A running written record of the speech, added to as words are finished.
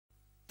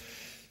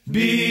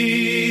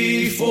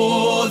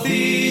Before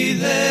thee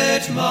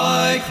let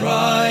my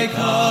cry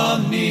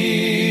come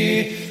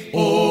near,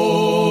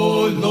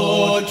 O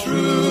Lord,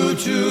 true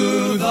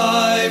to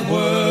thy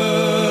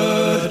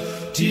word,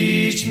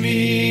 teach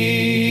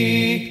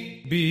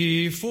me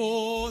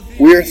before thee.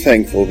 We are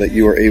thankful that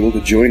you are able to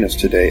join us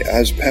today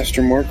as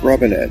Pastor Mark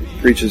Robinette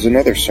preaches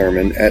another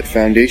sermon at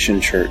Foundation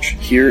Church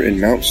here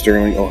in Mount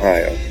Sterling,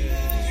 Ohio.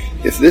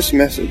 If this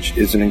message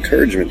is an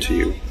encouragement to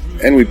you,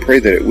 and we pray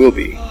that it will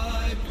be,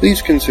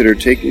 please consider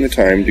taking the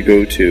time to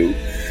go to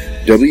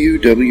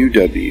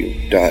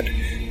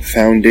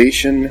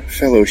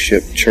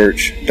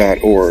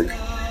www.foundationfellowshipchurch.org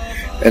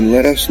and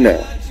let us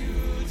know.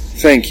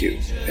 Thank you,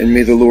 and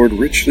may the Lord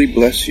richly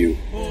bless you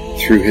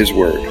through His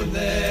Word.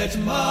 Let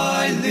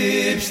my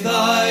lips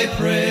thy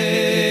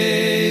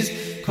praise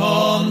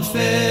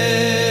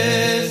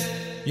confess.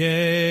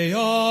 Yea,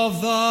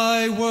 of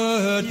thy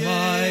word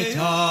my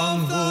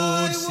tongue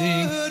would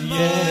sing.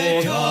 Yea,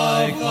 of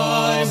thy word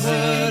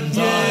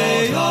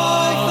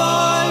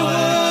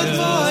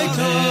my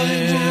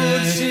tongue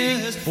would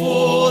sing.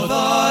 For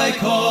thy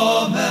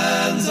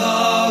commands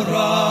are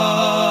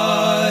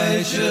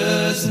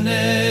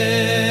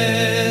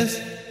righteousness.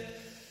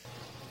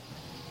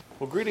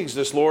 Well, greetings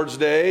this Lord's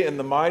Day in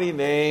the mighty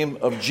name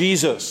of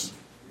Jesus.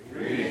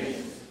 Greetings.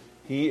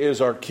 He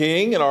is our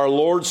King and our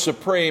Lord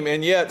supreme,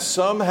 and yet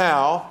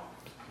somehow,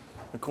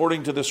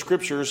 according to the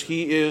Scriptures,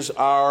 He is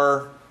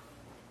our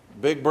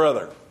big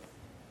brother,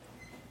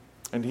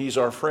 and He's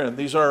our friend.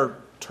 These are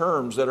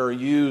terms that are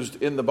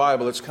used in the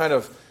Bible. It's kind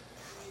of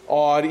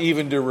odd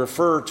even to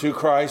refer to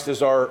Christ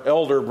as our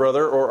elder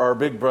brother or our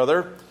big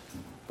brother,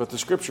 but the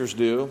Scriptures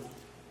do.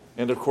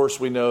 And of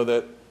course we know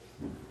that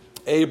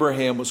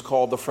Abraham was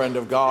called the friend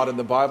of God, and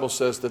the Bible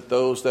says that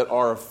those that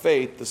are of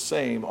faith, the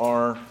same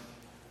are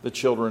the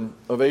children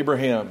of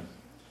Abraham.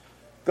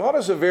 God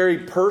is a very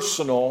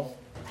personal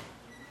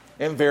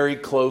and very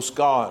close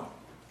God.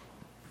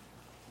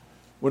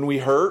 When we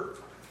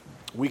hurt,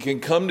 we can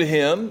come to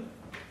Him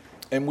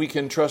and we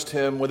can trust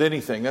Him with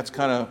anything. That's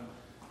kind of,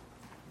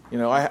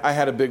 I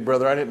had a big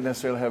brother. I didn't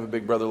necessarily have a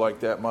big brother like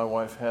that. My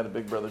wife had a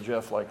big brother,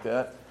 Jeff, like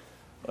that,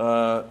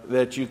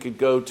 that you could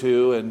go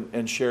to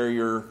and share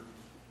your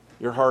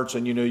hearts,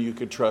 and you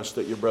could trust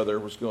that your brother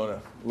was going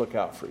to look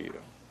out for you.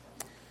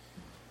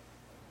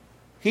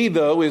 He,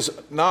 though, is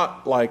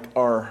not like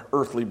our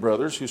earthly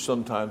brothers who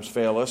sometimes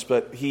fail us,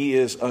 but He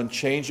is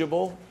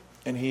unchangeable,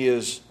 and He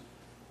is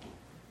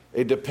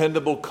a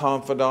dependable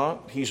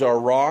confidant. He's our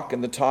rock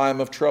in the time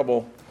of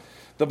trouble.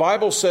 The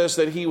Bible says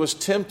that He was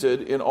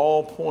tempted in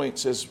all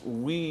points as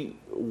we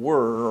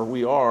were, or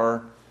we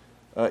are,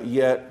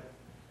 yet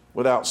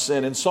without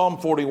sin. In Psalm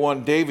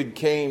 41, David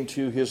came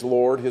to his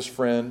Lord, his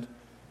friend,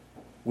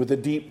 with a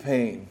deep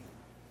pain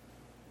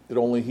that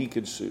only He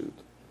could soothe.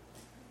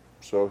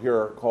 So hear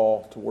our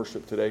call to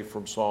worship today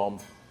from Psalm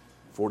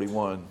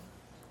 41.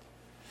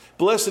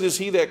 Blessed is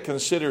he that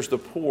considers the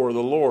poor,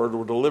 the Lord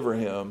will deliver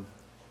him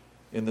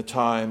in the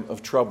time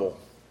of trouble.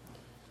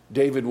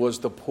 David was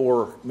the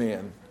poor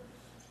man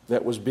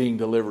that was being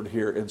delivered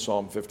here in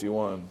Psalm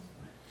 51.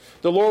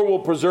 The Lord will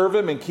preserve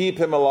him and keep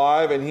him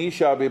alive, and he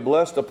shall be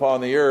blessed upon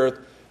the earth,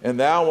 and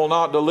thou wilt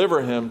not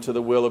deliver him to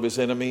the will of his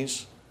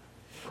enemies.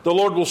 The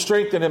Lord will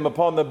strengthen him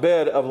upon the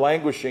bed of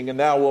languishing, and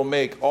thou wilt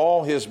make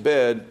all his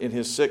bed in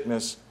his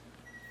sickness.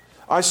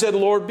 I said,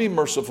 Lord, be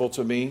merciful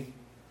to me.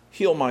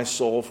 Heal my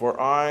soul, for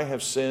I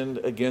have sinned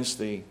against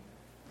thee.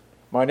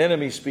 Mine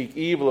enemies speak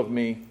evil of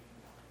me.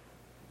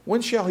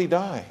 When shall he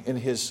die, and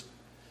his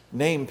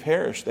name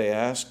perish, they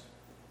ask?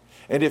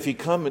 And if he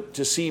come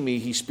to see me,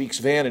 he speaks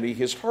vanity.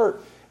 His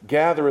heart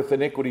gathereth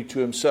iniquity to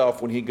himself.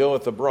 When he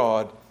goeth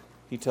abroad,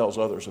 he tells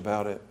others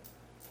about it.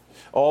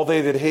 All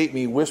they that hate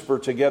me whisper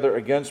together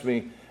against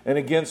me, and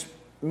against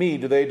me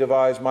do they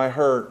devise my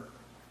hurt.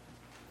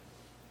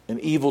 An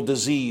evil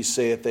disease,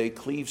 saith they,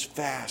 cleaves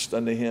fast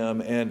unto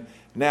him, and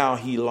now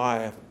he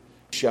lieth,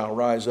 shall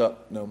rise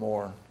up no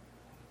more.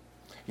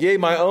 Yea,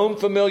 my own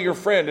familiar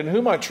friend, in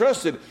whom I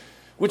trusted,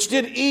 which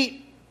did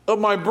eat of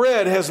my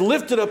bread, has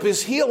lifted up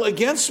his heel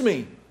against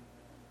me.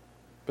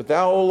 But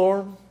thou, O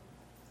Lord,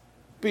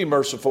 be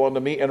merciful unto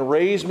me, and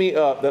raise me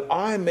up, that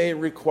I may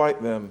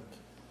requite them.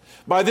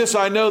 By this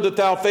I know that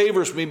thou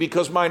favorest me,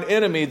 because mine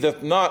enemy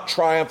doth not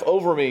triumph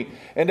over me.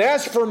 And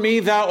as for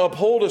me, thou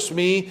upholdest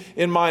me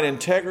in mine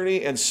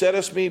integrity, and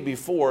settest me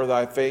before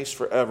thy face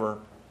forever.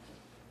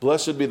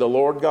 Blessed be the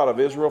Lord God of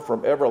Israel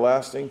from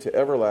everlasting to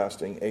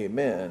everlasting.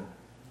 Amen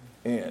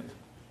and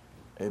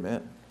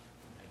amen.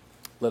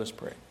 Let us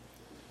pray.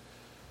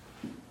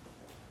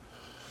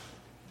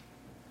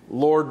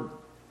 Lord,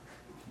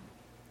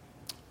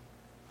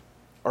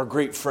 our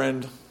great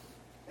friend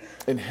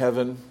in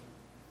heaven,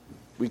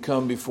 we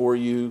come before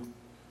you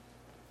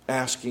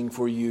asking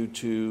for you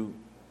to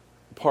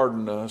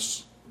pardon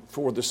us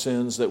for the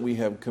sins that we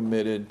have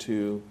committed,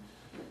 to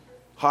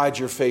hide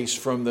your face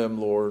from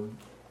them, Lord.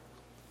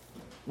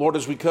 Lord,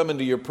 as we come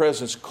into your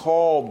presence,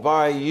 called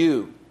by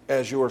you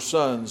as your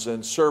sons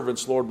and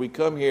servants, Lord, we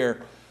come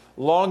here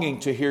longing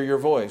to hear your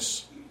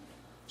voice.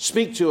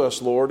 Speak to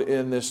us, Lord,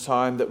 in this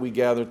time that we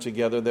gather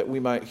together, that we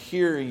might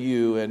hear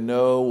you and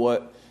know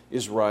what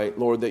is right.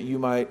 Lord, that you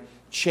might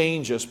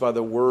change us by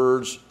the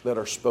words that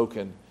are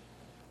spoken.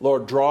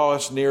 Lord, draw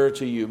us nearer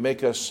to you.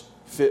 Make us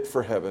fit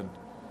for heaven.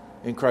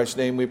 In Christ's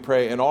name we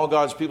pray. And all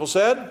God's people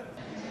said?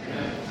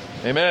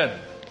 Amen. Amen.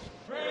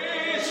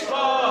 Praise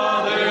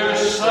Father,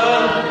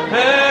 Son,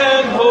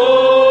 and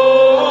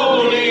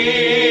Holy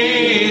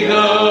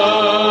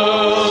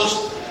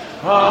Ghost.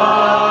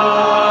 Amen.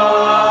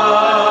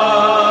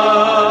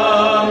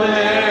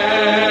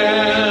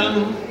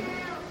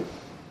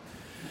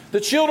 The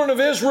children of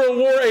Israel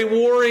were a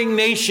warring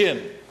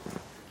nation.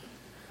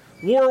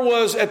 War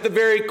was at the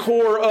very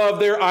core of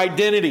their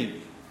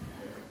identity.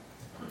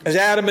 As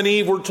Adam and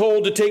Eve were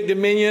told to take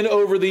dominion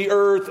over the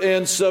earth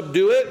and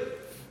subdue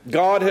it,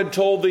 God had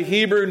told the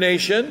Hebrew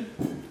nation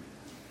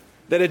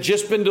that had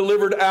just been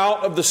delivered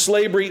out of the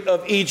slavery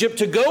of Egypt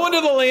to go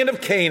into the land of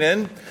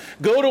Canaan,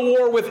 go to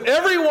war with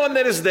everyone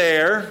that is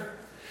there.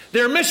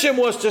 Their mission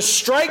was to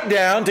strike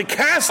down, to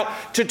cast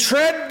out, to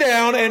tread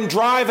down and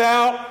drive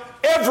out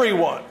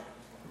everyone.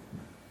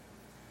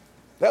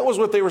 That was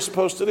what they were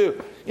supposed to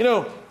do. You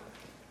know,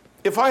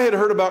 if I had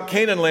heard about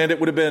Canaan land,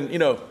 it would have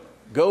been,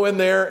 go in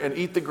there and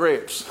eat the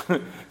grapes.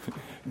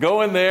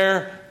 Go in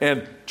there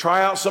and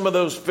try out some of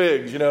those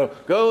figs.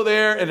 Go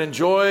there and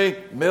enjoy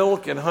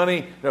milk and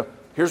honey.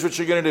 Here's what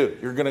you're going to do.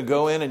 You're going to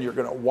go in and you're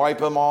going to wipe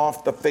them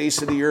off the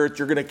face of the earth.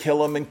 You're going to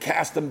kill them and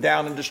cast them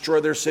down and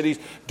destroy their cities.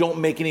 Don't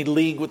make any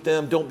league with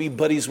them. Don't be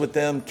buddies with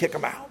them. Kick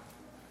them out.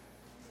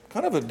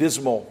 Kind of a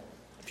dismal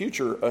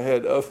future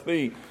ahead of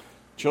the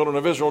children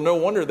of Israel. No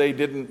wonder they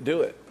didn't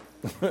do it.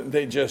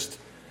 They just...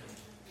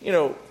 we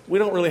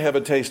don't really have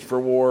a taste for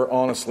war,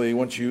 honestly.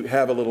 Once you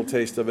have a little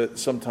taste of it,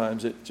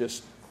 sometimes it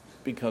just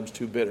becomes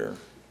too bitter.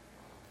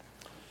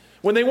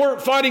 When they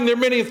weren't fighting their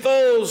many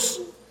foes,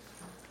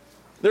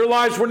 their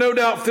lives were no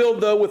doubt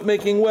filled, though, with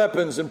making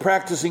weapons and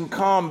practicing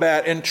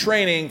combat and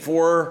training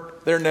for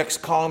their next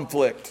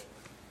conflict.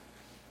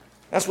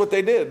 That's what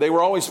they did. They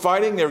were always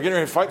fighting. They were getting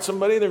ready to fight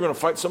somebody. They were going to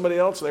fight somebody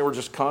else. And they were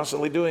just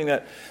constantly doing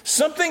that.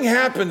 Something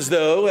happens,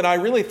 though, and I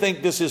really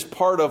think this is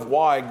part of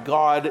why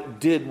God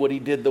did what he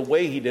did the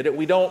way he did it.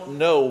 We don't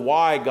know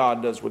why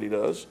God does what he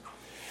does.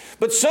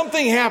 But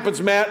something happens,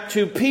 Matt,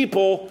 to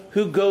people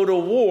who go to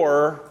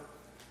war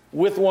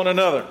with one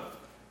another.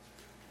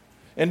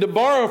 And to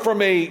borrow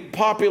from a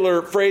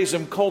popular phrase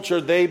in culture,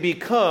 they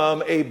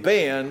become a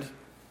band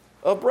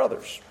of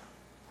brothers.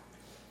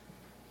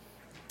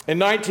 In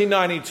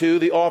 1992,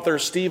 the author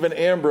Stephen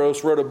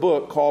Ambrose wrote a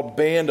book called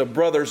Band of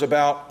Brothers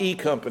about E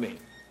Company.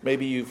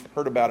 Maybe you've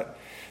heard about it.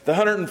 The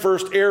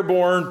 101st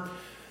Airborne,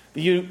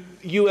 the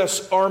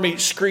U.S. Army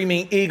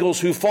Screaming Eagles,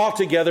 who fought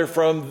together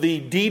from the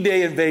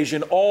D-Day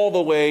invasion all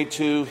the way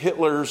to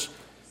Hitler's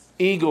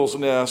Eagle's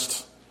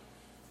Nest,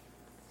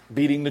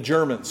 beating the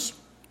Germans.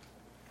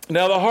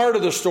 Now, the heart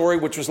of the story,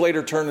 which was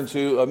later turned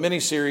into a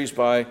miniseries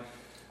by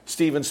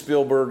Steven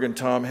Spielberg and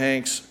Tom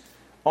Hanks,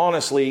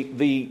 honestly,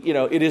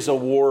 it is a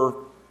war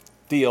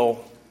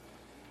deal.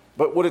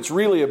 But what it's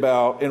really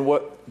about, and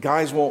what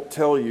guys won't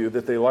tell you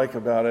that they like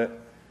about it,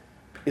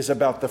 is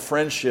about the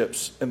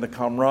friendships and the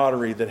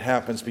camaraderie that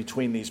happens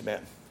between these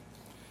men.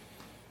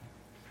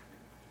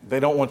 They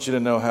don't want you to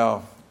know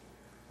how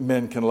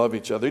men can love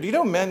each other. Do you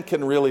know men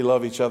can really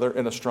love each other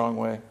in a strong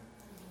way?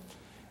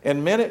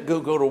 And men that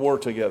go to war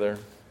together,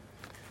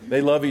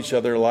 they love each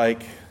other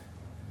like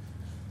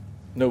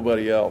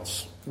nobody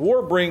else.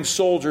 War brings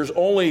soldiers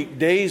only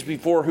days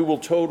before who will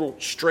total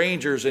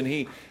strangers, and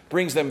he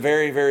brings them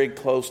very, very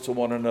close to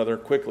one another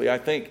quickly. I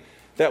think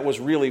that was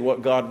really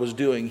what God was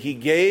doing. He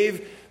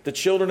gave the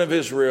children of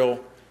Israel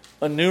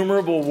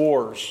innumerable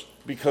wars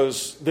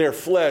because their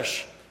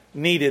flesh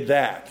needed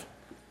that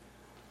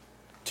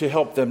to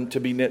help them to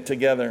be knit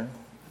together.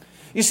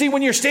 You see,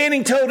 when you're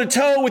standing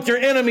toe-to-toe with your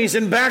enemies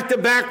and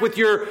back-to-back with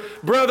your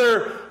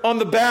brother on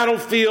the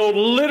battlefield,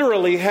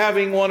 literally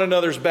having one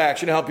another's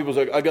backs. You know how people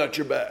say, I got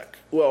your back.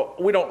 Well,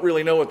 we don't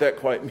really know what that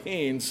quite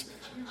means.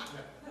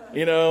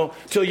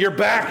 Till your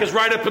back is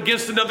right up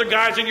against another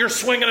guy's and you're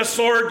swinging a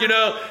sword,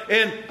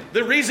 And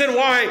the reason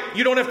why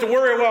you don't have to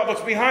worry about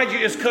what's behind you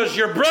is because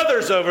your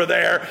brother's over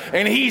there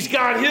and he's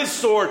got his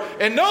sword.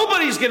 And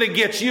nobody's going to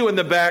get you in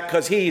the back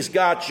because he's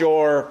got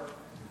your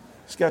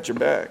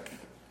back.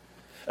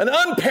 An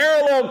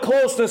unparalleled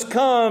closeness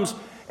comes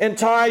and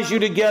ties you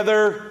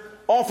together,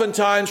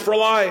 oftentimes for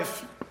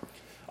life.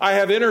 I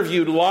have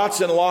interviewed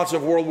lots and lots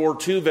of World War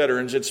II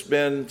veterans. It's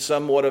been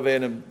somewhat of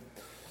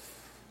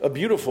a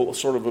beautiful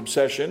sort of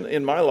obsession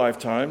in my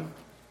lifetime.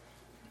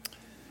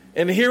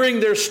 And hearing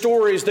their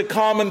stories, the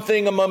common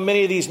thing among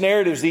many of these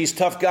narratives, these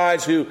tough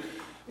guys who,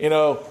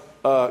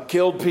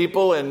 killed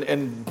people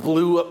and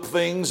blew up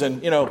things,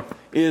 and,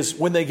 is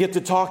when they get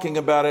to talking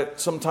about it,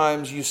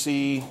 sometimes you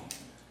see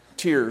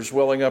tears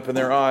welling up in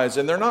their eyes.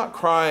 And they're not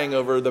crying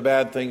over the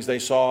bad things they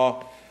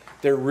saw.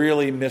 They're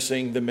really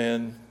missing the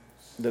men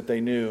that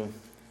they knew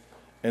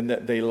and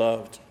that they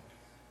loved.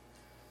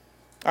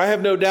 I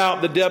have no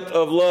doubt the depth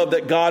of love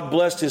that God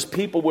blessed his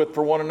people with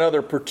for one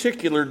another,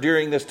 particularly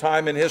during this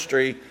time in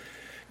history,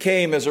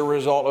 came as a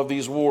result of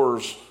these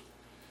wars.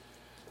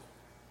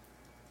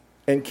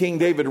 And King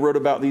David wrote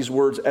about these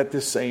words at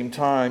the same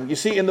time. You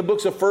see, in the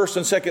books of 1st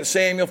and 2nd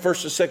Samuel,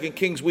 1st and 2nd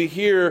Kings, we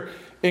hear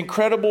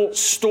incredible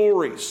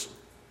stories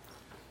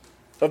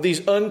of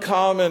these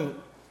uncommon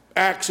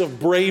acts of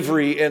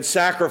bravery and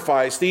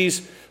sacrifice,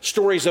 these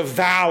stories of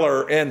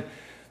valor and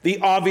the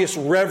obvious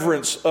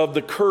reverence of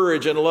the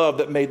courage and love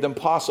that made them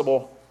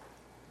possible.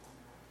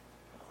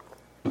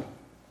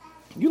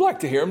 You like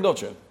to hear them,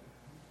 don't you?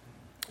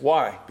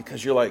 Why?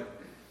 Because you're like,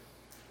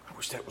 I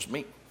wish that was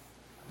me.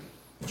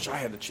 I wish I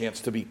had the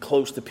chance to be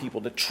close to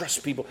people, to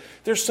trust people.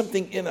 There's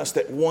something in us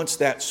that wants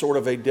that sort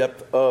of a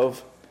depth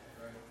of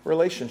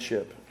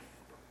relationship.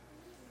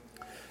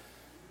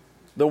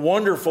 The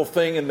wonderful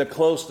thing in the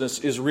closeness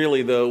is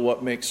really, though,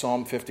 what makes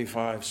Psalm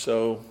 55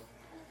 so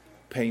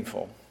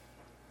painful.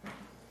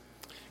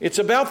 It's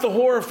about the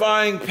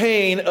horrifying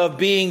pain of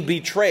being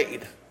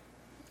betrayed.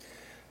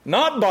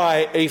 Not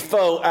by a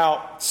foe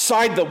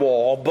outside the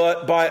wall,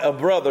 but by a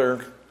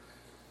brother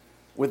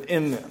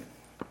within them.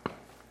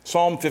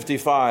 Psalm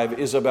 55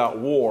 is about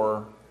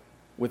war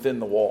within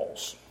the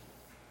walls.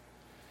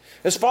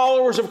 As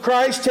followers of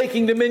Christ,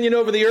 taking dominion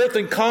over the earth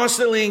and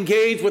constantly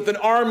engaged with an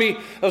army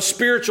of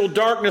spiritual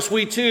darkness,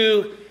 we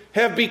too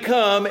have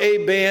become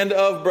a band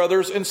of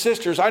brothers and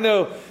sisters. I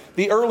know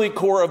the early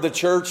core of the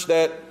church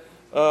that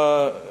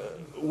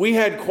we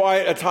had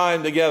quite a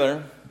time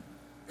together.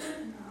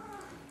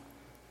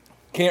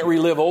 Can't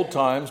relive old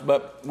times,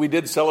 but we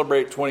did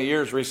celebrate 20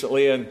 years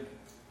recently, and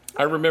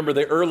I remember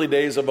the early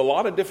days of a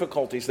lot of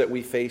difficulties that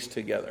we faced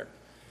together.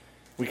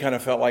 We kind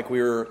of felt like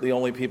we were the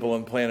only people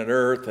on planet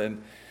Earth,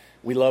 and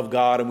we loved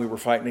God, and we were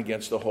fighting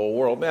against the whole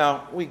world.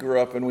 Now, we grew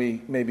up, and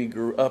we maybe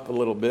grew up a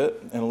little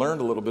bit and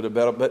learned a little bit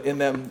about it, but in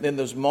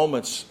those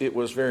moments, it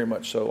was very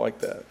much so like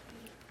that.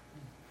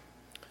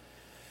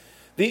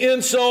 The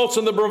insults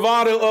and the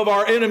bravado of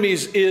our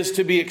enemies is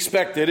to be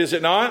expected, is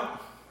it not?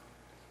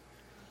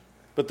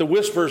 But the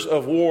whispers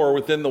of war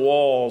within the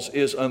walls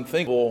is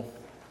unthinkable,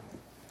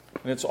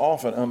 and it's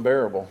often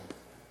unbearable.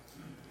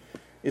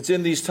 It's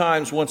in these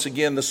times, once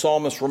again, the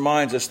psalmist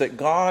reminds us that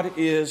God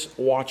is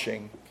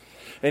watching,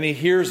 and He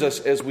hears us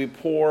as we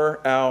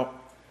pour out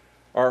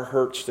our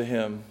hurts to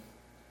Him.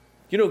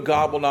 You know,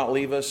 God will not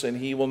leave us, and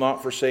He will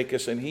not forsake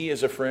us, and He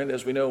is a friend,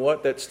 as we know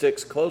what, that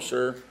sticks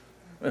closer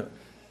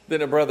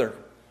than a brother.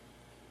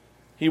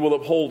 He will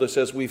uphold us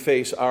as we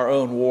face our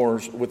own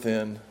wars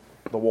within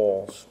the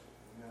walls.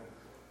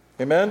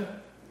 Amen?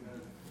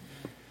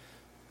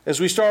 As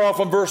we start off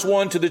on verse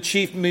 1, to the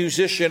chief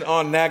musician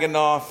on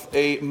Naganoth,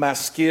 a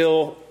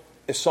maskil,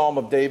 a psalm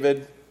of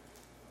David.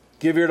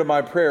 Give ear to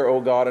my prayer, O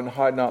God, and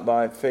hide not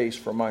thy face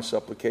from my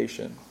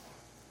supplication.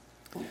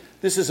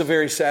 This is a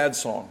very sad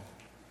song.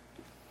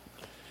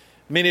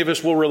 Many of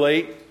us will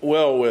relate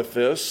well with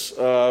this,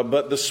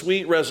 but the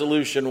sweet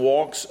resolution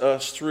walks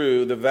us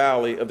through the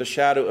valley of the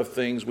shadow of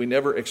things we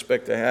never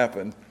expect to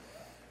happen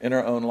in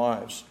our own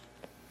lives.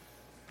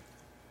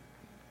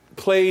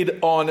 Played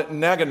on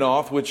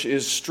Naganoth, which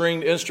is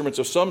stringed instruments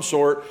of some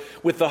sort,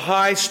 with the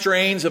high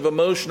strains of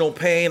emotional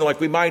pain, like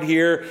we might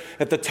hear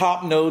at the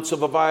top notes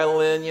of a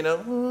violin,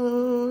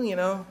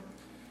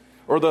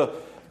 or the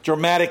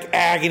dramatic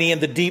agony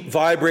and the deep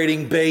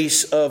vibrating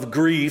bass of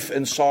grief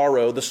and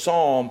sorrow. The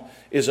psalm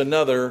is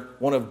another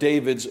one of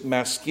David's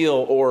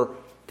maskil, or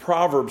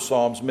proverb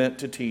psalms meant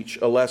to teach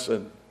a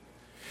lesson.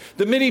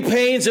 The many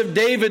pains of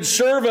David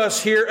serve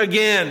us here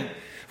again.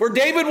 For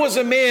David was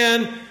a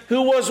man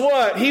who was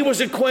what? He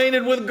was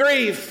acquainted with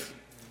grief.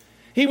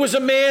 He was a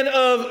man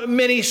of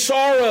many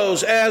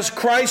sorrows, as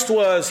Christ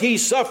was. He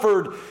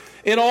suffered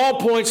in all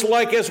points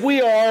like as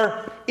we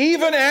are,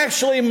 even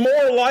actually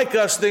more like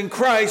us than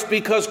Christ,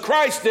 because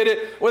Christ did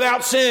it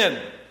without sin.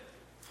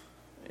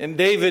 And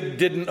David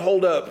didn't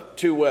hold up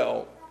too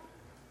well.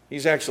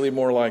 He's actually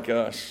more like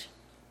us.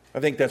 I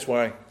think that's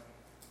why,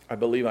 I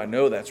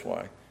know that's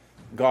why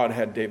God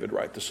had David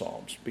write the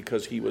Psalms,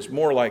 because he was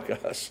more like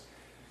us.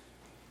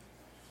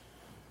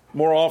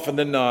 More often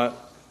than not,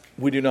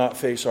 we do not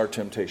face our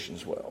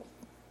temptations well.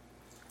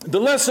 The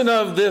lesson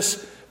of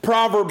this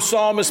proverb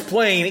psalm is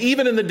plain.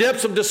 Even in the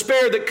depths of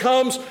despair that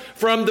comes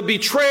from the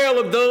betrayal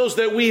of those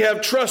that we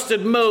have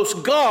trusted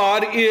most,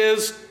 God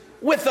is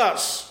with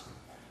us.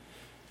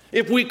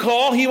 If we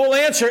call, He will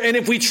answer. And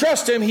if we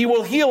trust Him, He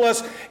will heal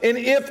us. And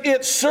if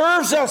it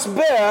serves us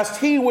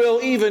best, He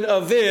will even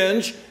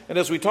avenge. And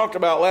as we talked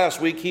about last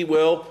week, He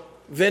will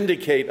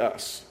vindicate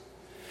us.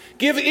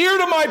 Give ear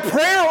to my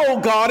prayer,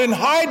 O God, and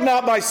hide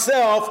not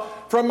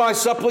thyself from my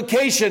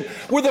supplication,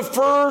 were the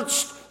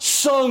first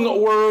sung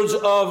words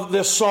of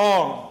this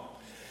song.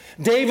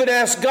 David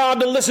asked God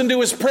to listen to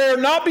his prayer,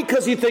 not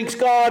because he thinks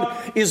God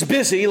is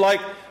busy,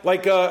 like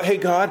hey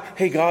God,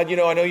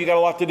 I know you got a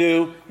lot to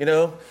do,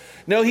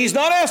 No, he's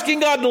not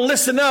asking God to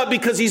listen up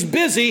because he's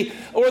busy,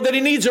 or that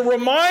he needs a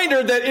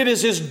reminder that it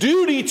is his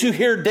duty to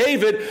hear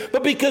David,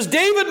 but because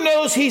David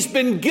knows he's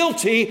been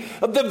guilty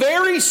of the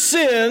very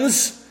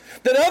sins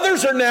that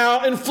others are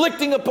now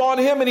inflicting upon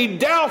him, and he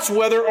doubts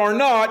whether or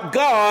not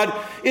God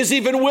is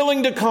even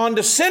willing to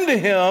condescend to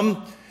him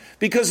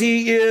because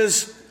he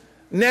is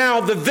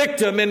now the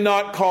victim and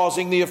not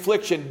causing the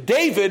affliction.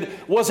 David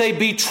was a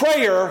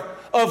betrayer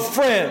of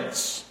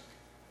friends.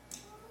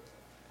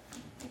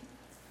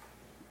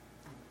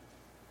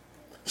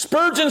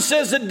 Spurgeon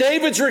says that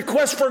David's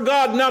request for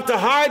God not to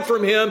hide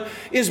from him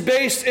is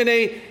based in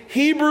a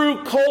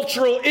Hebrew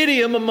cultural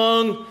idiom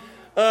among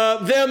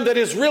them that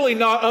is really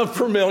not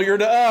unfamiliar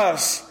to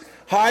us.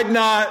 Hide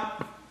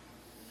not.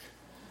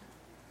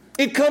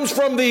 It comes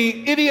from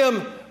the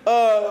idiom,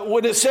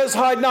 when it says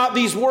hide not,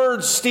 these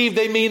words, Steve,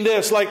 they mean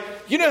this. Like,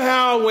 you know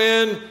how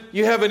when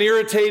you have an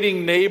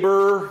irritating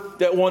neighbor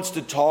that wants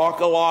to talk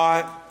a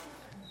lot?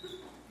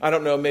 I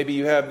don't know, maybe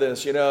you have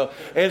this,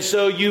 And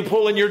so you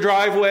pull in your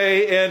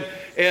driveway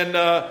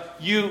and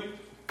you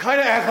kind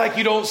of act like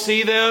you don't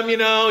see them,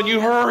 and you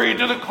hurry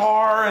to the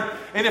car.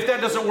 And if that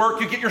doesn't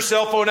work, you get your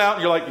cell phone out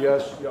and you're like,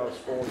 yes,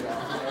 phone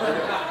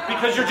out.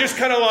 Because you're just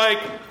kind of like,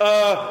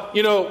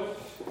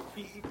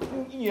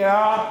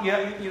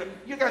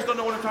 you guys don't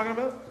know what I'm talking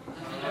about?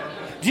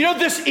 Do you know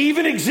this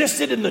even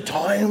existed in the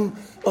time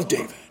of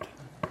David?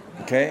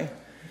 Okay?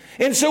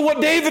 And so what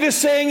David is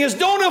saying is,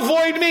 don't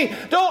avoid me.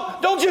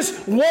 Don't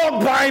just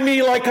walk by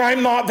me like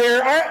I'm not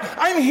there.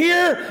 I'm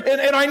here,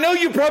 and I know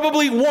you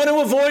probably want to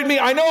avoid me.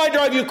 I know I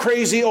drive you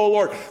crazy, oh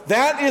Lord.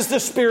 That is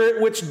the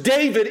spirit which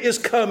David is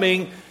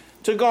coming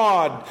to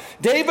God.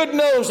 David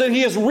knows that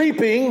he is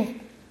reaping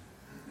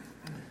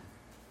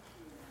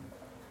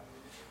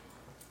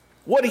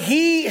what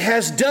he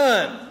has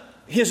done.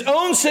 His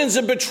own sins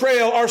of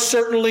betrayal are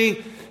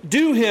certainly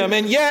due him.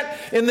 And yet,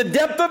 in the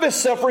depth of his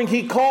suffering,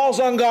 he calls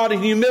on God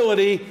in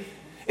humility,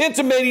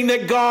 intimating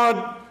that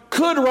God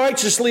could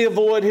righteously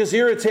avoid his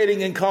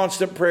irritating and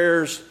constant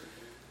prayers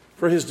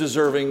for his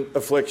deserving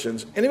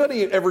afflictions.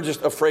 Anybody ever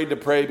just afraid to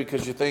pray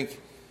because you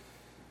think,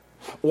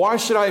 why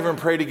should I even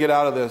pray to get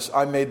out of this?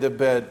 I made the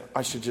bed.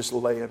 I should just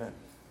lay in it.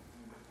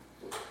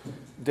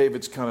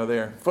 David's kind of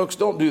there. Folks,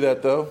 don't do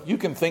that, though. You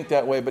can think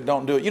that way, but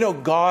don't do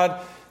it. God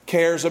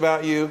cares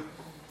about you.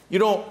 You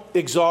don't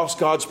exhaust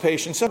God's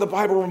patience. So the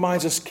Bible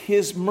reminds us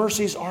his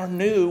mercies are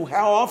new.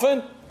 How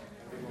often?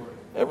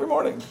 Every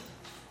morning.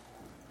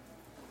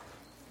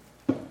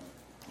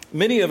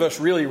 Many of us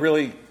really,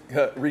 really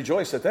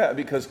rejoice at that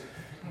because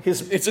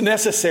it's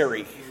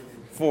necessary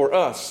for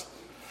us.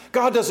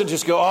 God doesn't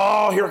just go,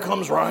 oh, here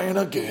comes Ryan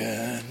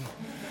again.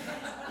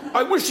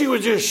 I wish he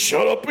would just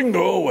shut up and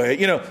go away.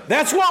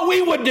 That's what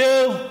we would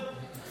do.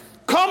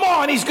 Come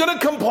on, he's going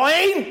to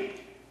complain.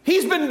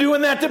 He's been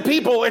doing that to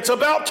people. It's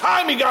about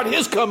time he got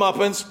his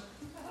comeuppance.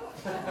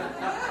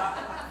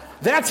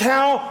 That's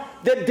how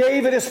that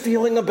David is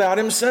feeling about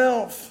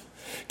himself.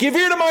 Give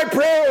ear to my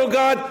prayer, O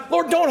God.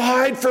 Lord, don't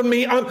hide from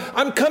me.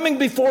 I'm coming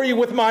before you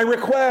with my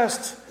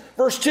request.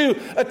 Verse 2,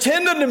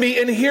 attend unto me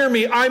and hear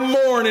me. I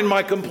mourn in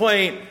my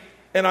complaint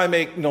and I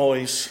make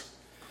noise.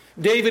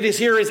 David is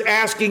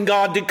asking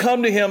God to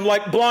come to him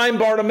like blind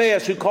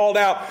Bartimaeus who called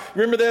out.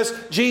 Remember this?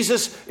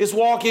 Jesus is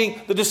walking.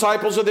 The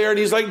disciples are there and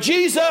he's like,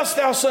 Jesus,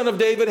 thou son of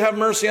David, have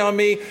mercy on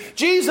me.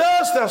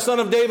 Jesus, thou son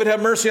of David,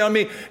 have mercy on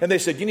me. And they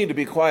said, you need to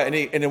be quiet.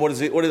 And then what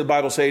did the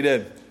Bible say he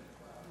did?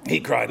 He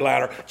cried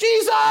louder,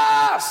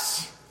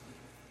 Jesus!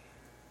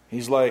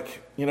 He's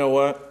like, you know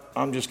what?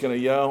 I'm just going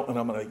to yell and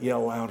I'm going to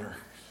yell louder.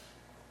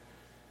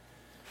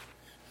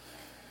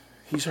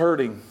 He's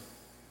hurting.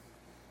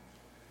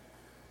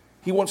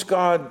 He wants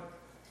God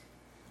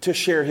to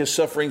share his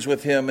sufferings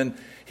with him, and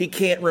he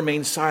can't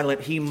remain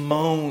silent. He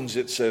moans,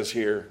 it says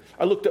here.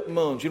 I looked up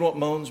moans. You know what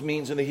moans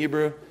means in the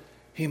Hebrew?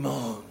 He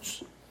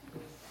moans.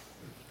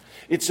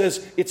 It says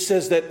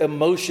that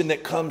emotion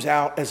that comes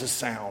out as a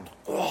sound.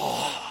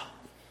 Oh,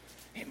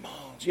 he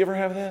moans. You ever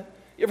have that?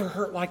 You ever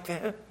hurt like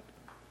that?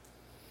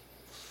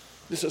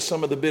 This is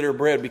some of the bitter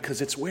bread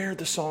because it's where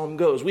the psalm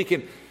goes. We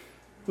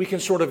can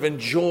sort of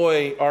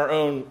enjoy our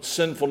own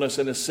sinfulness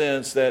in a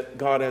sense that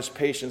God has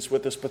patience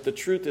with us. But the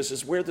truth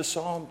is where the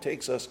psalm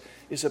takes us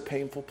is a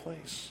painful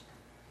place.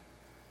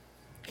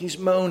 He's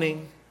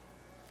moaning.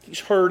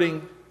 He's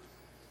hurting.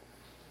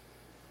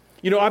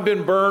 I've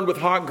been burned with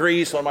hot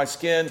grease on my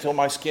skin till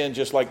my skin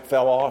just like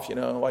fell off,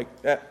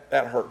 like that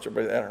hurts.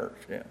 Everybody, that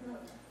hurts, yeah.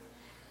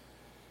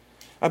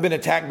 I've been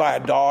attacked by a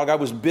dog. I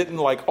was bitten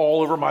like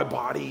all over my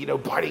body,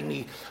 biting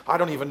me. I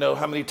don't even know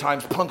how many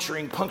times,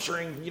 puncturing,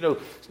 cutting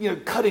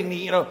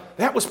me,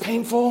 that was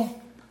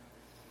painful.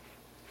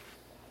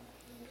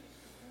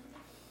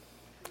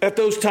 At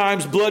those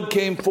times, blood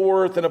came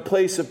forth and a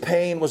place of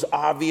pain was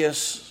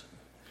obvious.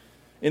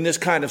 In this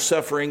kind of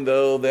suffering,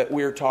 though, that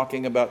we're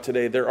talking about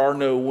today, there are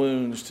no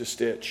wounds to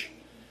stitch,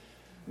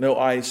 no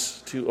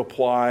ice to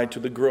apply to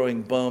the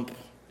growing bump.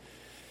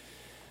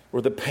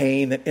 Or the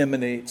pain that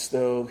emanates,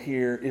 though,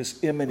 here is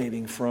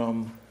emanating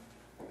from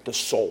the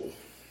soul.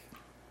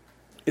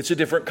 It's a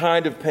different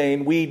kind of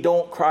pain. We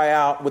don't cry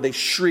out with a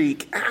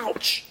shriek,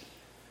 ouch.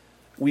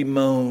 We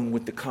moan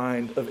with the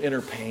kind of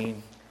inner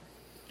pain.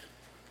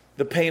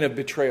 The pain of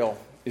betrayal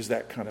is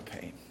that kind of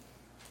pain.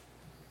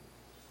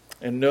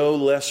 And no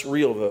less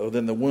real, though,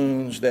 than the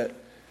wounds that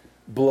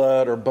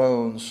blood or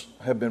bones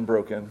have been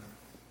broken.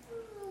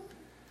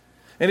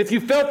 And if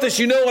you felt this,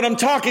 you know what I'm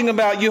talking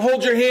about. You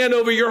hold your hand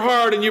over your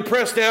heart and you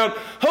press down,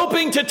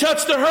 hoping to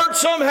touch the hurt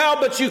somehow,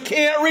 but you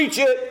can't reach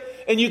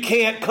it and you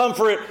can't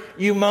comfort it.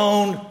 You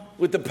moan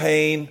with the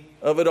pain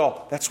of it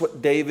all. That's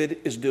what David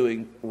is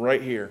doing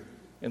right here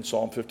in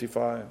Psalm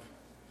 55.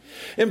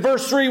 In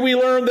verse 3, we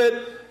learn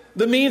that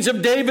the means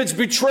of David's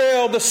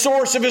betrayal, the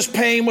source of his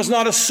pain, was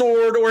not a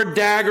sword or a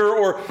dagger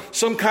or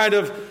some kind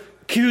of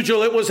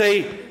cudgel. It was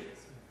a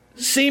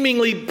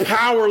seemingly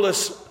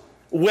powerless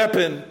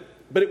weapon,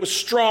 but it was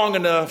strong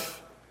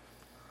enough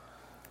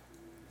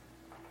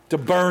to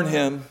burn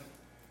him.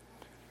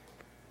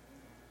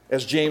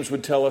 As James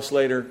would tell us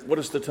later, what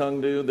does the tongue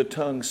do? The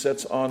tongue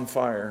sets on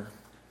fire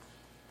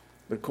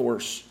the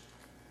course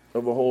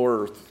of the whole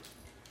earth.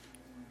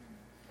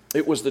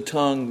 It was the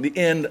tongue. The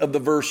end of the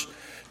verse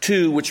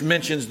 2, which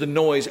mentions the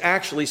noise,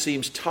 actually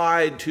seems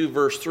tied to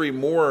verse 3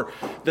 more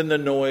than the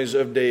noise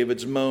of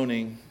David's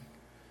moaning.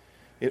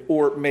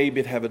 Or maybe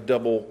it have a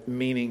double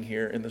meaning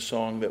here in the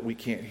song that we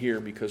can't hear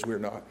because we're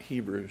not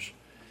Hebrews.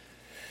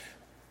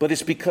 But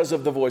it's because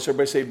of the voice.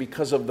 Everybody say,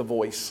 because of the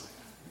voice.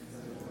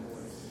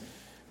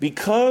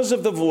 Because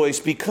of the voice,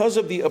 because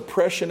of the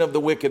oppression of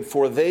the wicked,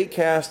 for they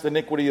cast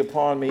iniquity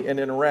upon me, and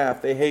in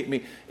wrath they hate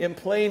me. In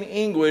plain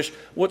English,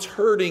 what's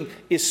hurting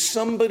is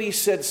somebody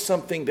said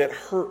something that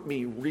hurt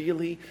me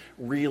really,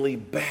 really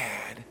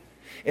bad.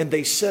 And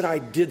they said I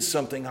did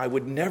something I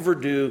would never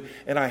do,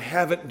 and I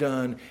haven't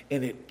done,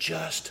 and it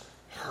just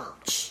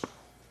hurts.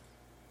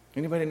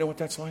 Anybody know what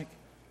that's like?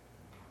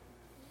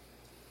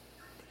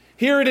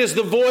 Here it is,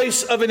 the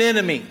voice of an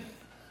enemy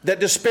that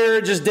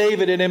disparages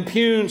David and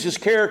impugns his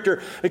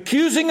character,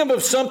 accusing him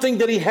of something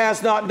that he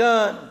has not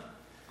done.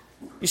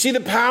 You see,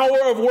 the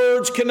power of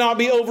words cannot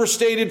be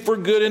overstated for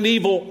good and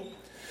evil.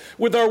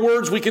 With our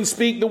words, we can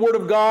speak the word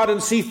of God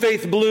and see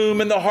faith bloom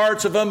in the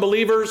hearts of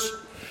unbelievers.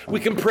 We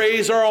can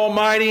praise our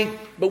Almighty,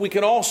 but we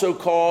can also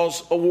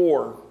cause a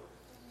war.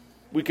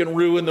 We can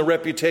ruin the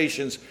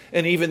reputations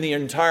and even the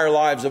entire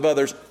lives of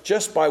others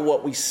just by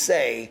what we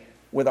say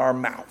with our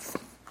mouth.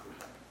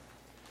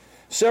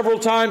 Several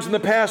times in the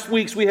past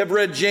weeks, we have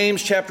read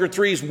James chapter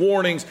 3's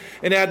warnings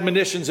and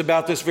admonitions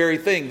about this very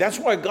thing. That's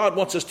why God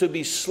wants us to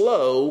be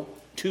slow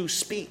to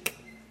speak,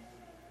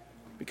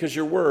 because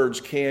your words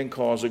can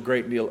cause a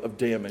great deal of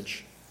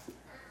damage.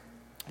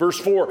 Verse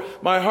 4,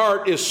 my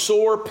heart is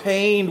sore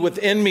pained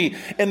within me,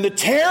 and the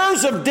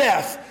terrors of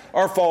death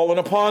are fallen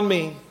upon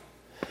me.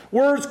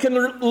 Words can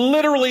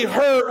literally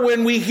hurt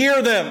when we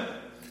hear them.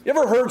 You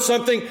ever heard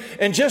something,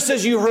 and just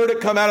as you heard it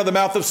come out of the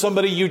mouth of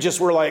somebody, you just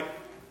were like,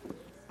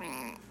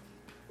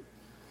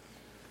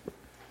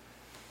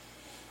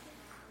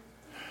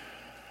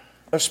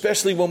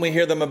 especially when we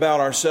hear them about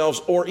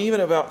ourselves or even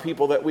about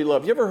people that we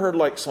love. You ever heard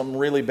like some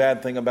really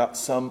bad thing about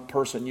some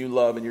person you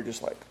love, and you're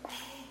just like,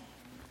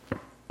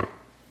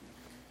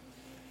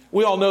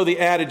 we all know the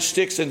adage,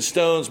 sticks and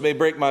stones may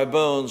break my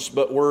bones,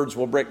 but words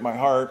will break my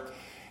heart.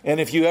 And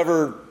if you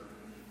ever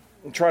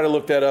try to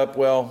look that up,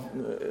 well,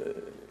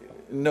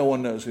 no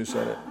one knows who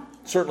said it.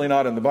 Certainly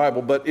not in the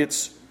Bible, but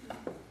it's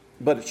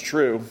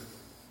true.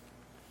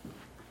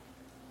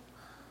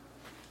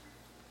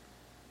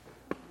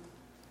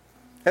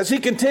 As he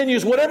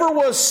continues, whatever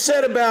was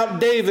said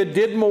about David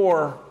did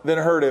more than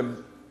hurt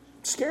him,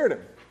 scared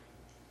him.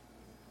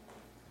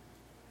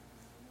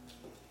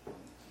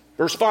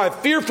 Verse 5,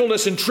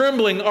 fearfulness and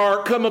trembling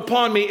are come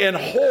upon me, and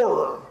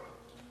horror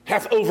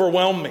hath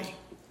overwhelmed me.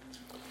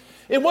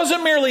 It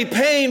wasn't merely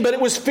pain, but it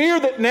was fear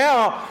that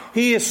now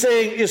he is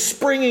saying is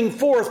springing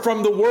forth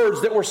from the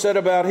words that were said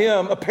about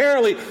him.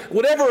 Apparently,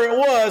 whatever it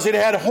was, it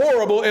had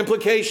horrible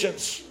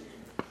implications.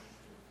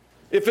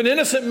 If an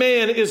innocent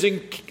man is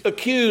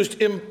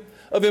accused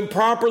of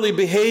improperly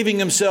behaving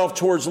himself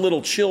towards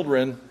little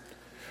children,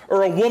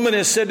 or a woman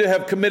is said to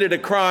have committed a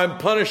crime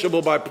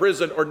punishable by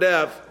prison or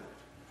death,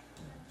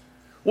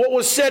 what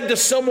was said to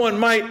someone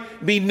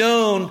might be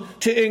known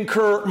to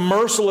incur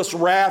merciless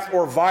wrath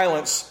or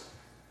violence.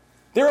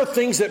 There are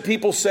things that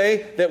people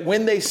say that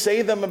when they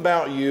say them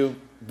about you,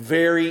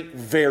 very,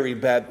 very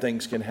bad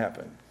things can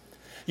happen.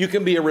 You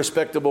can be a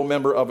respectable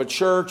member of a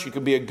church, you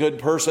can be a good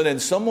person,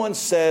 and someone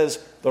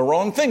says the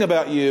wrong thing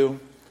about you,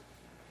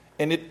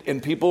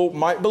 and people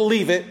might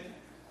believe it,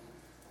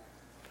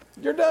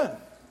 you're done.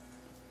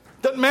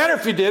 Doesn't matter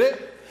if you did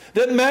it.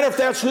 Doesn't matter if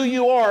that's who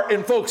you are.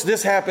 And folks,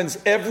 this happens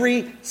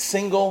every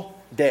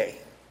single day.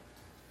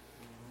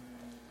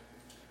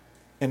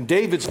 And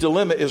David's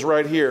dilemma is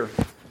right here.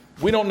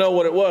 We don't know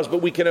what it was,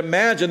 but we can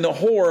imagine the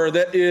horror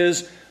that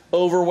is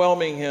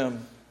overwhelming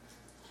him.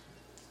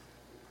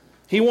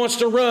 He wants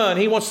to run.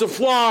 He wants to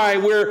fly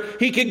where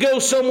he could go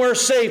somewhere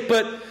safe.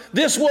 But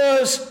this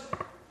was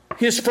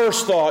his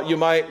first thought. You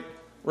might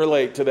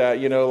relate to that.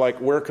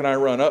 Like, where can I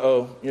run?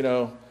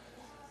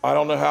 I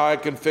don't know how I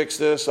can fix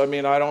this. I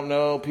don't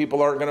know.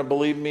 People aren't going to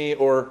believe me.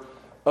 Or,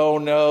 oh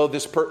no,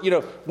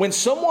 when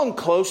someone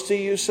close to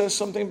you says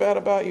something bad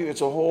about you,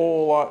 it's a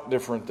whole lot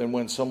different than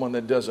when someone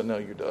that doesn't know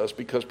you does,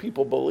 because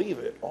people believe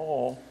it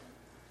all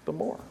the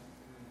more.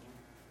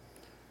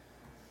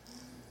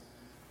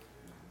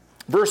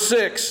 Verse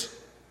 6,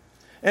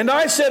 And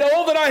I said,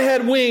 oh, that I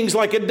had wings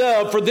like a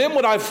dove, for them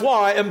would I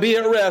fly and be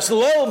at rest.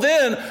 Lo,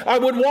 then I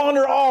would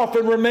wander off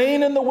and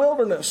remain in the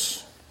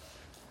wilderness.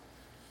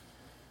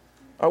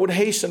 I would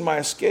hasten my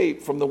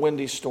escape from the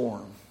windy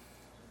storm.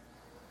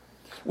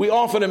 We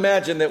often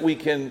imagine that we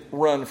can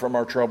run from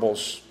our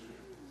troubles.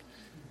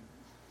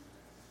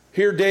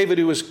 Here, David,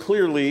 who is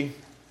clearly,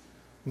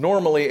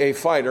 normally a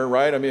fighter,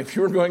 right? I mean, if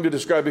you were going to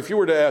describe, if you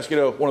were to ask,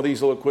 one of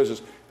these little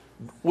quizzes,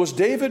 was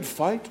David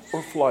fight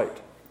or flight?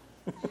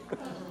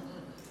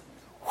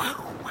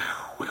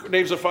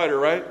 David's a fighter,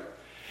 right?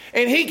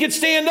 And he could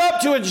stand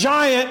up to a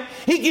giant.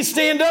 He could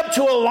stand up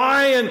to a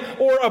lion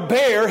or a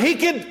bear. He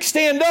could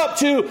stand up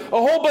to a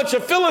whole bunch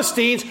of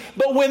Philistines.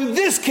 But when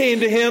this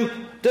came to him,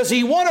 does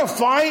he want to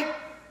fight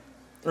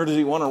or does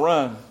he want to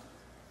run?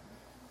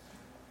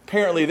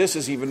 Apparently, this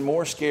is even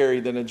more scary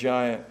than a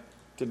giant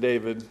to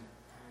David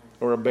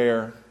or a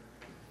bear.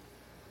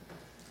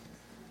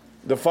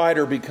 The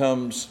fighter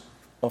becomes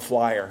a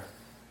flyer.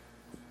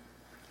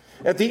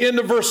 At the end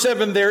of verse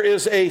 7, there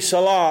is a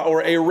salah,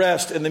 or a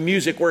rest in the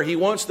music, where he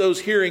wants those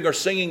hearing or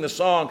singing the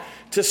song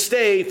to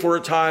stay for a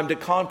time to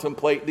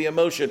contemplate the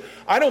emotion.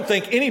 I don't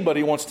think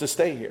anybody wants to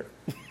stay here.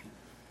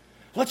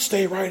 Let's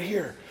stay right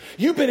here.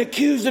 You've been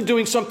accused of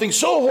doing something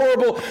so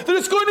horrible that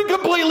it's going to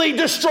completely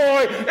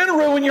destroy and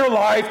ruin your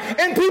life.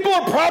 And people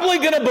are probably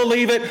going to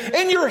believe it.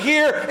 And you're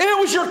here. And it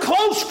was your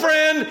close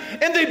friend.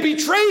 And they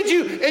betrayed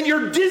you. And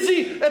you're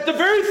dizzy at the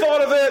very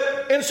thought of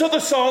it. And so the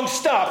song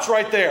stops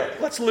right there.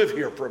 Let's live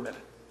here for a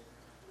minute.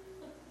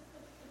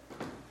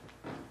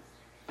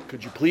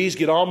 Could you please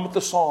get on with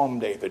the psalm,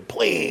 David?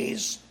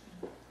 Please.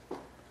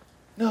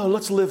 No,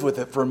 let's live with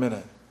it for a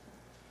minute.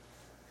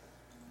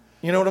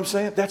 You know what I'm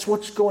saying? That's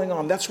what's going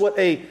on. That's what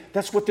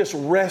this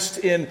rest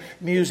in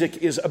music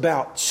is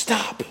about.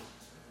 Stop.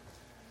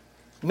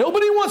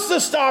 Nobody wants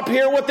to stop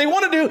here. What they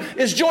want to do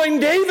is join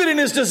David in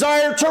his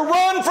desire to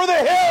run for the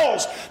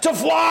hills, to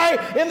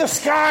fly in the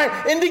sky,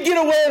 and to get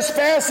away as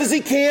fast as he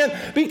can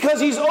because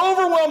he's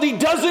overwhelmed. He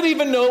doesn't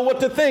even know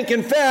what to think.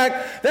 In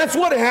fact, that's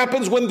what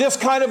happens when this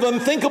kind of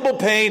unthinkable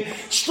pain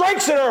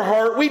strikes at our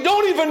heart. We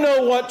don't even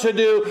know what to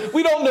do.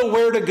 We don't know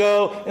where to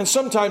go. And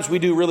sometimes we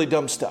do really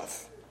dumb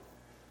stuff.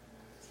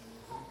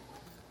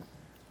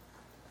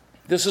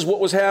 This is what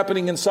was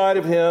happening inside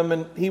of him,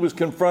 and he was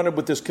confronted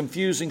with this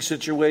confusing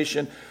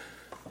situation.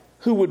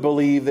 Who would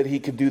believe that he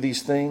could do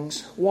these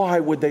things? Why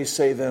would they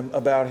say them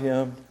about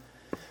him?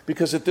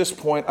 Because at this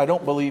point, I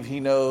don't believe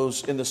he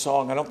knows in the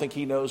song. I don't think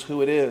he knows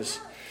who it is.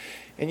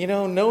 And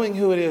knowing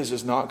who it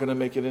is not going to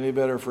make it any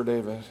better for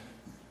David.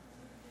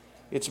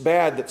 It's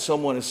bad that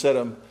someone has said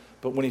them,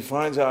 but when he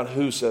finds out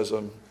who says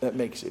them, that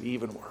makes it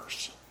even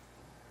worse.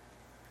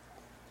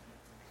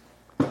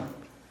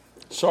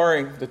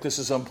 Sorry that this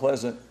is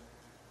unpleasant.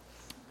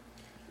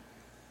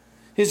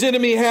 His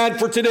enemy had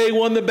for today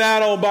won the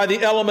battle by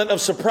the element of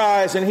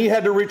surprise, and he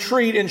had to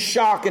retreat in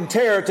shock and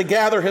terror to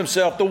gather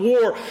himself. The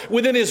war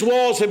within his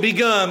walls had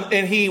begun,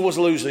 and he was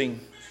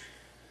losing.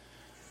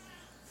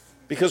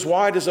 Because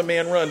why does a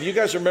man run? Do you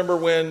guys remember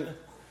when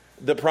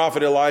the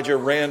prophet Elijah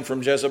ran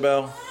from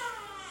Jezebel?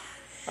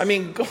 I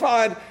mean,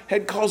 God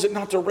had caused it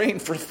not to rain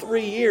for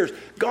 3 years.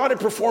 God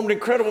had performed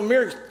incredible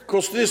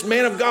miracles to this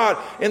man of God.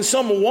 And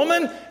some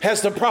woman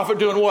has the prophet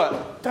doing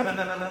what?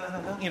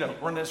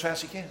 Running as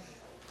fast as he can.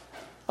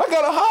 I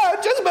got to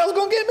hide. Jezebel's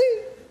going to get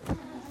me.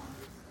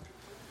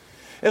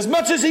 As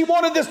much as he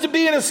wanted this to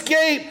be an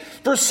escape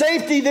for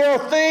safety, there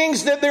are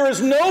things that there is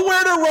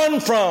nowhere to run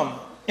from.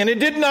 And it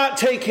did not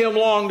take him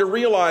long to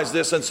realize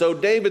this. And so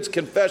David's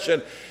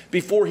confession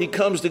before he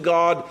comes to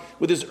God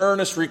with his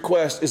earnest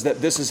request is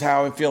that this is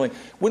how I'm feeling.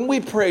 When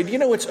we prayed,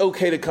 it's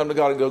okay to come to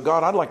God and go,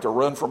 God, I'd like to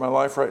run for my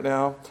life right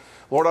now.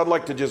 Lord, I'd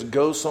like to just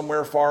go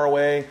somewhere far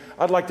away.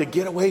 I'd like to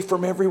get away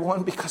from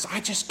everyone because I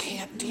just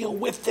can't deal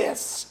with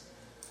this.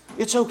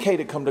 It's okay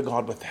to come to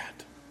God with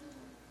that.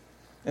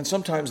 And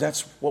sometimes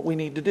that's what we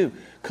need to do.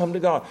 Come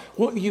to God.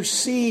 What you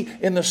see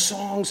in the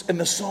songs and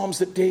the psalms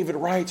that David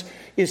writes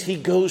is he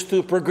goes through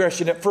a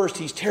progression. At first,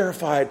 he's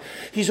terrified.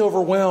 He's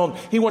overwhelmed.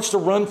 He wants to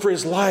run for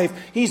his life.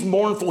 He's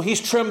mournful.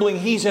 He's trembling.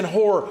 He's in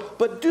horror.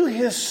 But do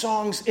his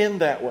songs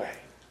end that way?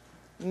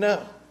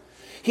 No.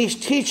 He's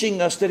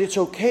teaching us that it's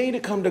okay to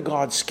come to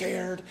God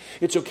scared.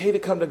 It's okay to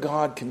come to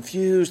God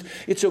confused.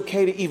 It's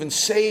okay to even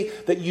say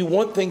that you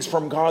want things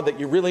from God that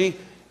you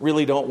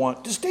really don't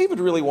want. Does David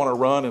really want to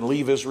run and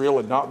leave Israel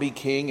and not be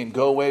king and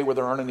go away where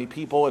there aren't any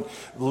people and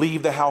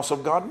leave the house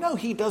of God? No,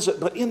 he doesn't.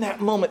 But in that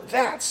moment,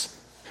 that's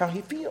how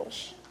he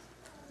feels.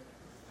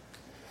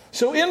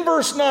 So in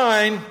verse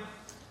 9,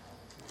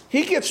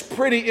 he gets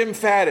pretty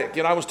emphatic.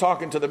 I was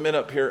talking to the men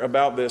up here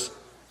about this.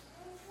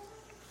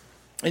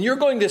 And you're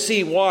going to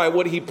see why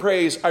what he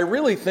prays. I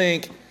really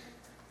think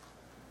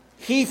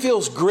he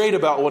feels great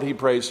about what he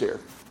prays here.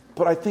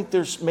 But I think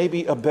there's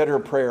maybe a better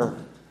prayer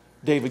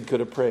David could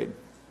have prayed.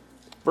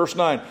 Verse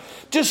 9,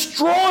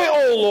 destroy,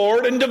 O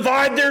Lord, and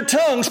divide their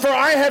tongues, for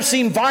I have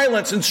seen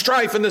violence and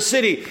strife in the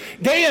city.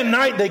 Day and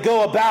night they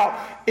go about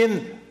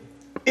in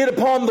it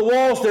upon the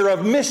walls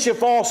thereof.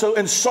 Mischief also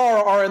and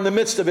sorrow are in the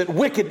midst of it.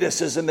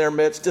 Wickedness is in their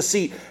midst.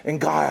 Deceit and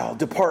guile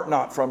depart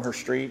not from her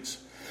streets.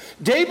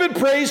 David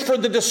prays for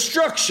the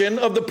destruction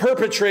of the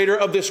perpetrator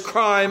of this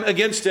crime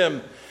against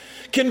him,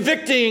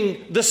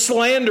 convicting the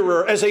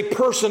slanderer as a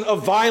person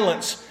of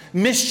violence,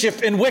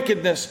 mischief, and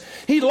wickedness.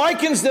 He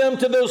likens them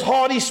to those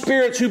haughty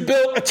spirits who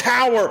built a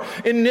tower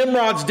in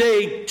Nimrod's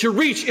day to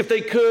reach, if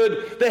they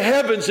could, the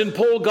heavens and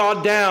pull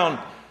God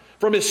down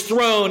from his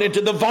throne,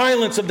 into the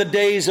violence of the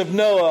days of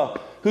Noah,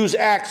 whose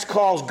acts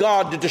caused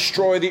God to